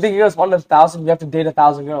 If you think you're just one in 1,000, you have to date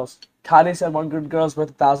 1,000 girls. Kanye said one good girl's worth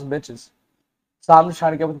 1,000 bitches. So I'm just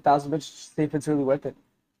trying to get with 1,000 bitches to see if it's really worth it.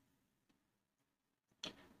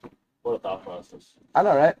 What a thought process. I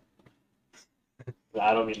know, right?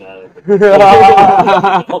 I don't mean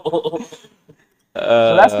that.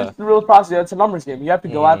 So that's just the real process. It's a numbers game. You have to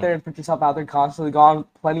go out there and put yourself out there constantly, go on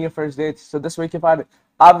plenty of first dates. So this way you can find it.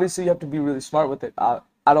 Obviously, you have to be really smart with it. I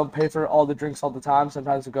don't pay for all the drinks all the time.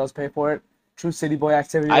 Sometimes the girls pay for it. True city boy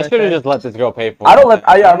activity. I right should have there. just let this girl pay for I it. don't let-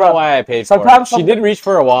 I yeah, don't know bro. why I paid Sometimes for it. She did reach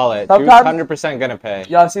for a wallet. She was Sometimes- 100% gonna pay.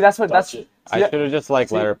 Yo, see that's what that's. Touch it. I see, should have just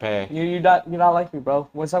like let see, her pay. you're not like me, bro.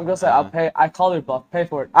 When some girl say I'll pay, I call her bluff. Pay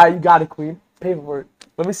for it. Alright, you got it, queen. Pay for it.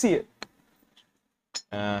 Let me see it.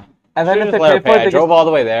 Uh, And then Should've if just they let pay her for it, I they drove get, all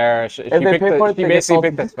the way there. She they picked pay for it, she they get basically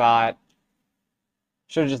picked salty. the spot.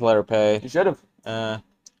 Should have just let her pay. you should have.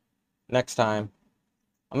 Next time.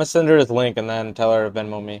 I'm gonna send her this link and then tell her to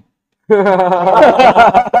Venmo me.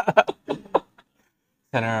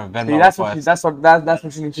 Send her a Venmo See, that's what request. that's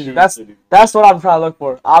what you need to do. That's what I'm trying to look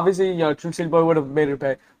for. Obviously, True City Boy would have made her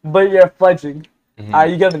pay, but you're fledgling.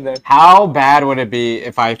 You get in there. How bad would it be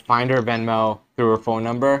if I find her Venmo through her phone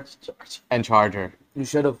number and charge her? You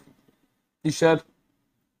should have. You should.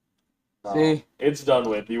 No, See, it's done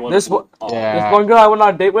with. You want This to one- Yeah. this one girl I went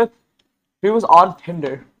on a date with, she was on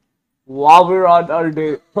Tinder while we were on our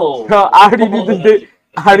date. Oh, I already knew this date.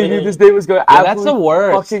 I already knew this date was going. Yeah, that's the absolutely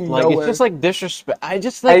worst. fucking Like nowhere. it's just like disrespect. I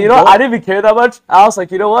just like And you know, don't- I didn't even care that much. I was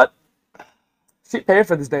like, you know what? She paid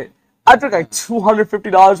for this date. I took like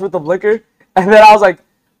 $250 worth of liquor, and then I was like,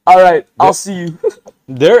 all right, I'll see you.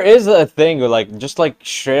 There is a thing with like just like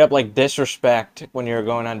straight up like disrespect when you're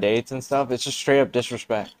going on dates and stuff. It's just straight up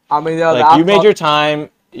disrespect. I mean, you know, Like you made your time.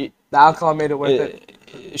 the alcohol made it worth it.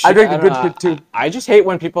 I drank a don't good know, shit, too. I just hate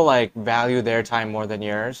when people like value their time more than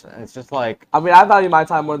yours. And it's just like, I mean, I value my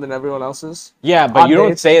time more than everyone else's. yeah, but On you don't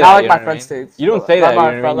dates. say Not that. like you my know what I friends' mean? dates. You don't But say that. not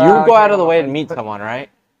You know my what I mean? friends. You go I out of the don't way care to about meet my friends. someone, right?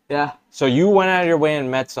 Yeah, So you went out of your way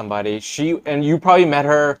and met somebody. And you probably met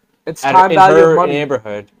her it's at, time in value her of money.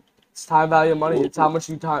 neighborhood. It's time value of money. It's how much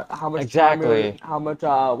you time, how much Exactly. time, how much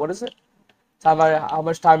what is it? Time value, how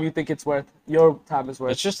much time you think it's worth. Your time is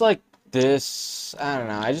worth. It's just like this. I don't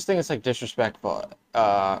know. I just think it's like disrespectful,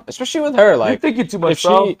 especially with her. You're Like, thinking too if much, she,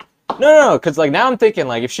 bro. no, because like now I'm thinking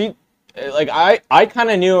like if she, like I kind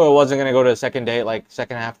of knew it wasn't gonna go to a second date, like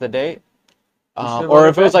second half of the date, should've or let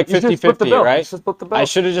if her it was pay. like You should've split the 50-50, bill. You right? should've split the bill. I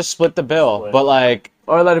should have just split the bill, Split. but like.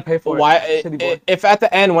 Or let her pay for Why? it. Shitty boy. If at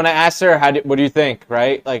the end when I asked her, what do you think,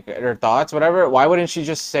 right? Like her thoughts, whatever. Why wouldn't she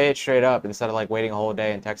just say it straight up instead of like waiting a whole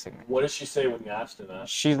day and texting me? What did she say when you asked her that?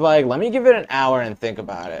 She's like, let me give it an hour and think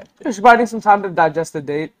about it. You should probably need some time to digest the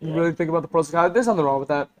date. Yeah. Really think about the pros and cons. There's nothing wrong with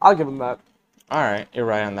that. I'll give him that. All right, you're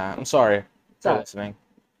right on that. I'm sorry for alright. listening.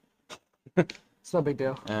 It's no big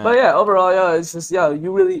deal. Yeah. But yeah, overall, yeah, it's just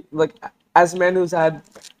you really like as a man who's had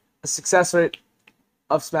a success rate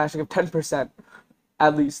of smashing of 10%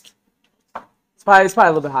 at least. It's probably a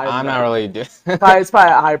little bit higher. I'm than not that. really. It's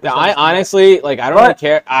probably a higher Yeah, percentage. I than that. honestly like. I don't But- really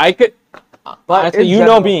care. I could. But Honestly, in you know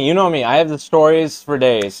general- me. You know me. I have the stories for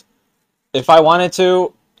days. If I wanted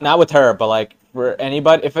to, not with her, but like for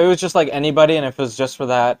anybody. If it was just like anybody, and if it was just for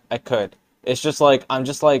that, I could. It's just like I'm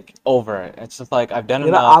just like over it. It's just like I've done You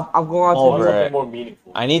know, enough. I'm going on Over to Something it. more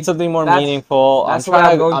meaningful. I need something more That's- meaningful. that's I'm what I'm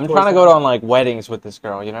trying to. going I'm towards trying to go now. to on like weddings with this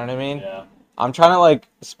girl. You know what I mean? Yeah. I'm trying to like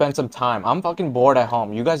spend some time. I'm fucking bored at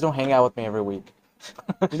home. You guys don't hang out with me every week.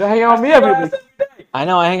 You don't hang out with me every week. I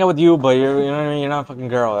know I hang out with you, but you know what I mean. You're not a fucking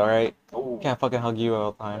girl, all right? Oh, Can't fucking hug you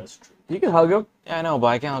all the time. that's true. You can hug him. Yeah, I know, but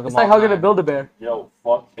I can't hug him It's all like the hugging a time. Build-A-Bear. Yo,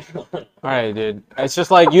 fuck. All right, dude. It's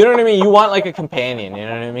just like you know what I mean. You want like a companion. You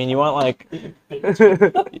know what I mean. You want like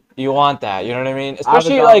you want that. You know what I mean.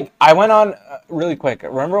 Especially dog. like I went on really quick.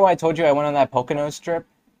 Remember when I told you I went on that Poconos trip?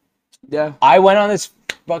 Yeah. I went on this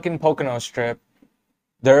fucking Poconos trip.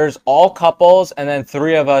 There's all couples, and then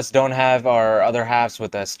 3 of us don't have our other halves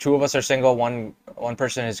with us. 2 of us are single. One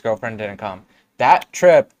person, his girlfriend, didn't come. That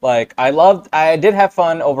trip, like, I did have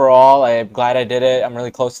fun overall. I'm glad I did it. I'm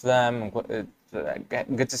really close to them.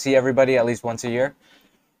 Good to see everybody at least once a year.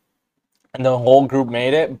 And the whole group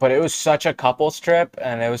made it, but it was such a couples trip,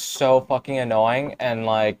 and it was so fucking annoying. And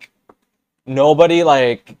like, nobody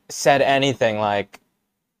like said anything like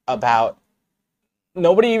about.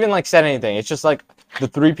 Nobody even like said anything. It's just like the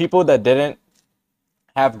 3 people that didn't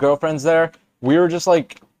have girlfriends there. We were just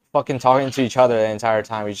like fucking talking to each other the entire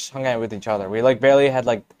time. We just hung out with each other. We like barely had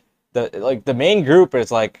like the main group is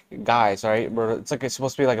like guys, right? It's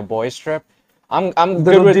supposed to be like a boys trip. I'm good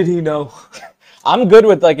Little with did he know. I'm good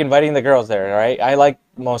with like inviting the girls there, right? I like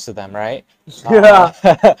most of them, right? Yeah.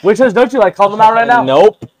 Which ones don't you like? Call them out right now.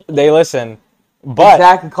 Nope, they listen. But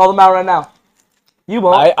Exactly. Call them out right now. You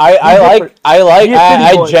won't. Be a city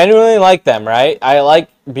I boy. genuinely like them, right? I like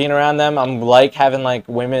being around them. I'm like having like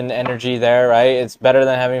women energy there, right? It's better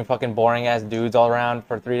than having fucking boring ass dudes all around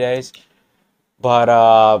for 3 days. But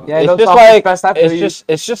Yeah, it's no just sausage like fest, I feel you.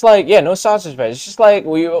 it's just like yeah, no sausage fest. It's just like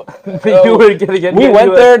we You were gonna get we into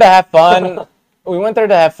went it. there to have fun. We went there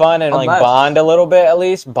to have fun and like Unless- bond a little bit at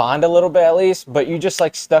least. But you just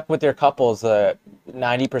like stuck with your couples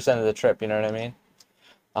 90% of the trip. You know what I mean?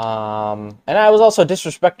 And I was also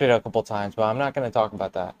disrespected a couple times, but I'm not gonna talk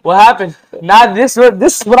about that. What happened? Nah, this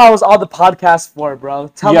is what I was on the podcast for, bro.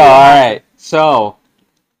 Tell me. Yeah, what all happened. right. So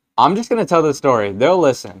I'm just gonna tell the story. They'll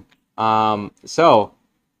listen.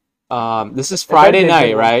 This is Friday they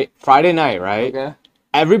night, do. right? Friday night, right? Okay.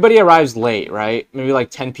 Everybody arrives late, right? Maybe like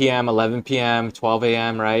 10 p.m., 11 p.m., 12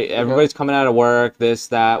 a.m., right? Everybody's coming out of work, this,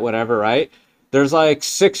 that, whatever, right? There's like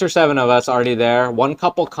 6 or 7 of us already there. One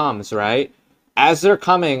couple comes, right? As they're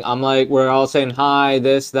coming, I'm like, we're all saying hi,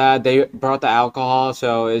 this, that. They brought the alcohol,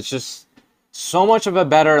 so it's just so much of a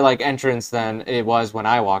better like entrance than it was when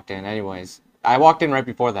I walked in. Anyways, I walked in right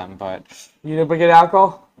before them, but You didn't bring any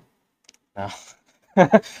alcohol? no.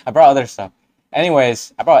 I brought other stuff.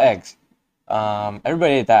 Anyways, I brought eggs.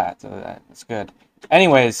 Everybody ate that, so that's good.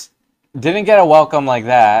 Anyways, didn't get a welcome like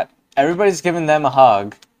that. Everybody's giving them a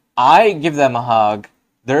hug. I give them a hug.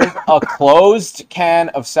 There's a closed can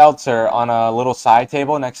of seltzer on a little side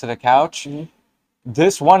table next to the couch. Mm-hmm.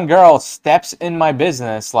 This one girl steps in my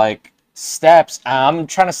business, like steps. I'm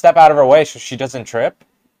trying to step out of her way so she doesn't trip.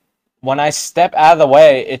 When I step out of the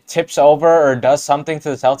way, it tips over or does something to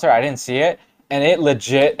the seltzer. I didn't see it, and it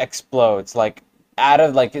legit explodes. Like out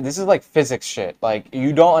of like this is like physics shit. Like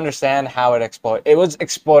you don't understand how it exploded. It was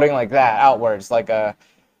exploding like that outwards, like a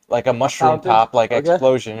mushroom Fountain? top, like Okay.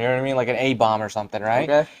 explosion. You know what I mean? Like an A bomb or something, right?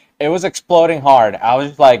 Okay. It was exploding hard. I was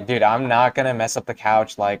just like, dude, I'm not gonna mess up the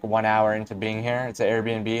couch like 1 hour into being here. It's an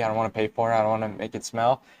Airbnb. I don't want to pay for it. I don't want to make it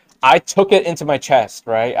smell. I took it into my chest,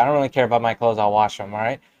 right? I don't really care about my clothes. I'll wash them,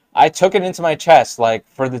 right? I took it into my chest, like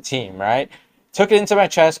for the team, right? Took it into my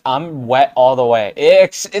chest. I'm wet all the way.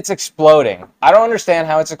 It's exploding. I don't understand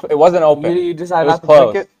how it wasn't open. You decided It was not to drink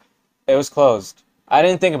closed. it? It was closed. I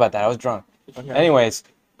didn't think about that. I was drunk. Okay. Anyways,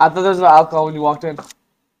 I thought there was no alcohol when you walked in.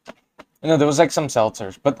 no, there was like some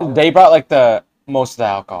seltzers, but they brought like the most of the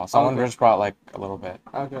alcohol. Someone Okay. just brought like a little bit.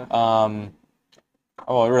 Okay.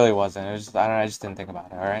 Oh, it really wasn't. It was just, I don't know. I just didn't think about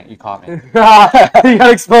it. All right, you caught me. You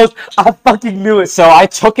got exposed. I fucking knew it. So I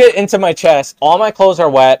took it into my chest. All my clothes are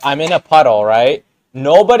wet. I'm in a puddle, right?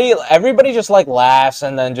 Everybody just like laughs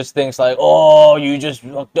and then just thinks like, oh, you just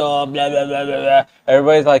fucked up, blah, blah, blah, blah, blah.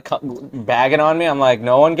 Everybody's like bagging on me. I'm like,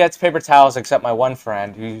 no one gets paper towels except my one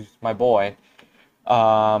friend, who's my boy.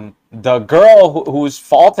 The girl whose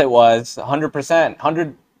fault it was, 100%,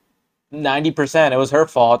 190%, it was her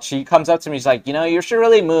fault. She comes up to me, she's like, you know, you should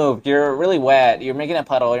really move. You're really wet. You're making a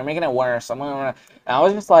puddle. You're making it worse. And I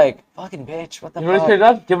was just like, fucking bitch, what the You really fuck? cleared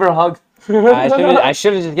up? Give her a hug. I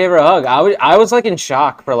should have just gave her a hug. I was like in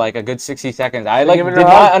shock for like a good 60 seconds. I like giving did her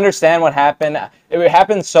a hug? not understand what happened. It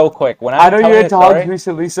happened so quick. When I know was you're telling into the hugs story-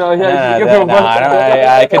 recently, so yeah, no, give no, her a no, hug.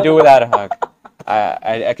 I could do without a hug.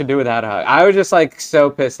 I could do without a hug. I was just like so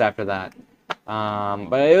pissed after that.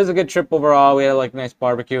 But it was a good trip overall. We had like a nice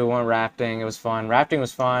barbecue. We went rafting. It was fun. Rafting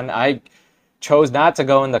was fun. I chose not to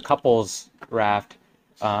go in the couples raft.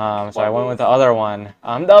 So I went with the other one.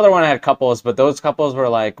 The other one had couples, but those couples were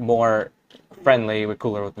like more friendly, with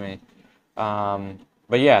cooler with me.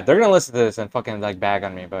 But yeah, they're gonna listen to this and fucking like bag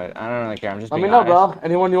on me, but I don't really care. I'm just Let being me know, honest. bro.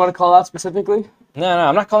 Anyone you want to call out specifically? No,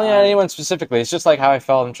 I'm not calling out anyone specifically. It's just like how I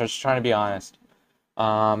felt. I'm just trying to be honest.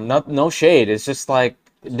 No shade. It's just like,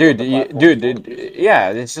 dude, yeah.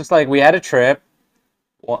 It's just like we had a trip.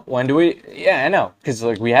 When do we? Yeah, I know, because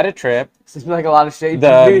like we had a trip. Seems like a lot of shade.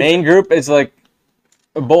 The main group is like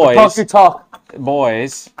boys. Talk your talk.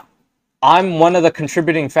 Boys. I'm one of the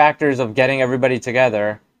contributing factors of getting everybody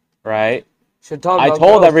together, right? Should talk I about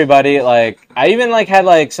told girls. everybody, like, I even like had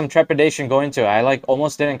like some trepidation going to it. I like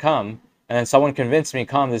almost didn't come, and then someone convinced me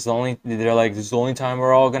come. They're like, this is the only time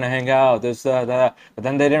we're all gonna hang out. This that. But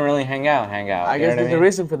then they didn't really hang out. I You guess know what there's mean? a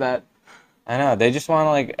reason for that. I know they just want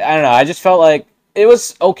to like, I don't know. I just felt like it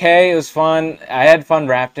was okay. It was fun. I had fun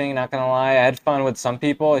rafting. Not gonna lie, I had fun with some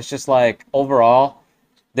people. It's just like overall,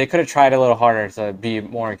 they could have tried a little harder to be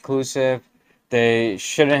more inclusive. They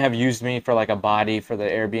shouldn't have used me for like a body for the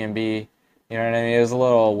Airbnb. You know what I mean? It was a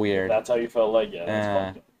little weird. That's how you felt like, yeah. That's Yeah.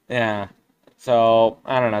 fucked up. Yeah. So,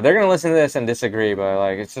 I don't know. They're going to listen to this and disagree, but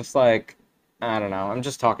like it's just like I don't know. I'm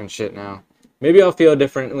just talking shit now. Maybe I'll feel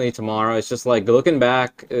differently tomorrow. It's just like looking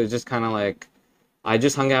back, it was just kind of like I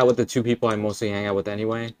just hung out with the two people I mostly hang out with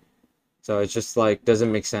anyway. So it's just like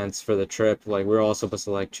doesn't make sense for the trip. Like we're all supposed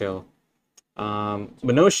to like chill.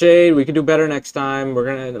 But no shade. We could do better next time. We're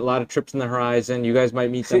gonna a lot of trips in the horizon. You guys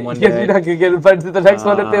might meet them one Yes, day. you're not gonna get invited to the next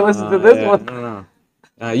one if they listen to this Yeah, one. I don't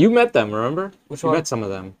know. You met them, remember? Which you one? met some of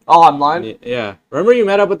them. Oh, online. Yeah. Remember you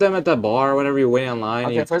met up with them at that bar or whatever, you were waiting online?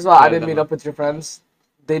 Okay, you first of all, I chatted didn't them meet up with your friends.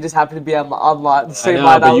 They just happened to be online. The I same know,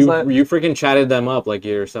 line I but was you, at. you freaking chatted them up like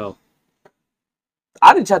you yourself.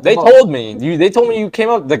 I didn't chat them They up. told me. They told me you came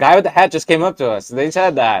up. The guy with the hat just came up to us. They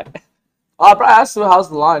said that. I probably asked them how's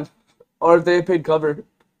the line, or if they paid cover.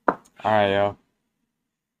 All right, yo.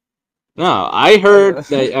 No, I heard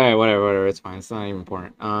that. All right, whatever. It's fine. It's not even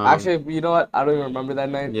important. Actually, you know what? I don't even remember that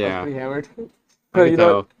night. I Yeah. was pretty hammered. I could you know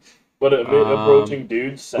tell. But approaching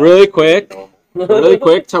dudes. sounds really quick. normal. Really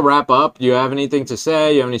quick to wrap up. Do you have anything to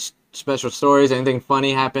say? You have any special stories? Anything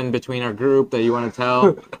funny happened between our group that you want to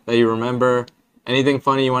tell? That you remember? Anything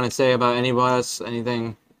funny you want to say about any of us?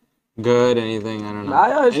 Anything good? Anything? I don't know.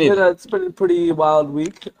 Nah, Anything. it's been a pretty wild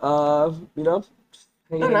week. You know,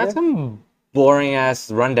 hanging in Not there. some boring ass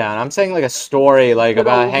rundown. I'm saying like a story, like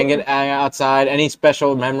about hanging outside. Any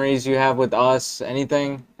special memories you have with us?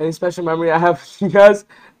 Anything? Any special memory I have with you guys?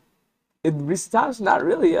 In recent times, not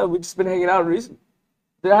really. Yeah, we've just been hanging out recent.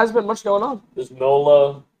 There hasn't been much going on. There's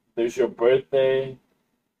Nola. There's your birthday.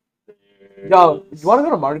 Yo, you want to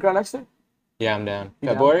go to Mardi Gras next year? Yeah, I'm down. You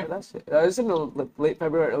down February? for that shit? It's in the late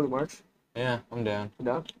February, early March. Yeah, I'm down. You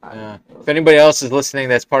down? Yeah. If anybody else is listening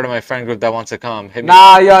that's part of my friend group that wants to come, hit me.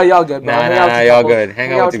 Nah, y'all good, bro. Nah, Hang nah, out nah, with y'all couples. good.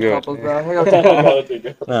 Hang out with the your group. couples, bro. Hang out with your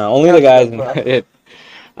couples. No, only the guys. Bro. It.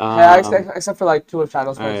 Yeah, except for like 2 of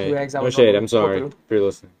Channel's friends who Alright. hangs out No with shade. normally. I'm sorry Go if you're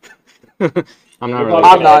listening. I'm not We're really. probably I'm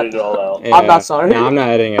gonna not. edit it all out. I'm not sorry. No, I'm not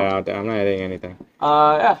editing it out. I'm not editing anything.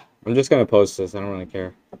 Yeah. I'm just gonna post this. I don't really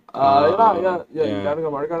care. Yeah. You yeah. gotta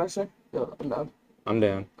go Mardi Gras next year? Yeah, I'm down. I'm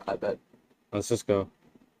down. I bet. Let's just go.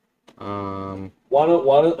 Why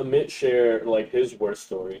don't Emmett share like his worst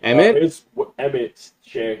story? Emmett? Emmett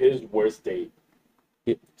share his worst date.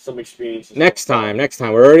 Yeah. Some experiences. Next time.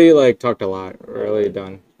 We're already like talked a lot. We're already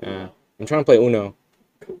done. Yeah. I'm trying to play Uno.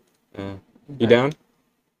 Yeah. You down?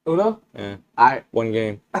 Uno? Yeah. Alright. One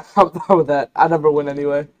game. I'm done with that. I never win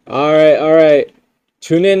anyway. All right.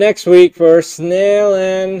 Tune in next week for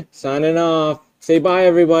Snailin. Signing off. Say bye,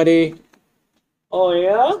 everybody. Oh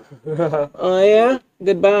yeah. Oh yeah.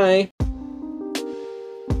 Goodbye.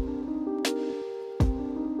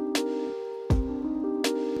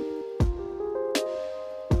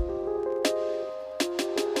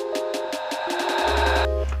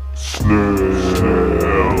 Snail.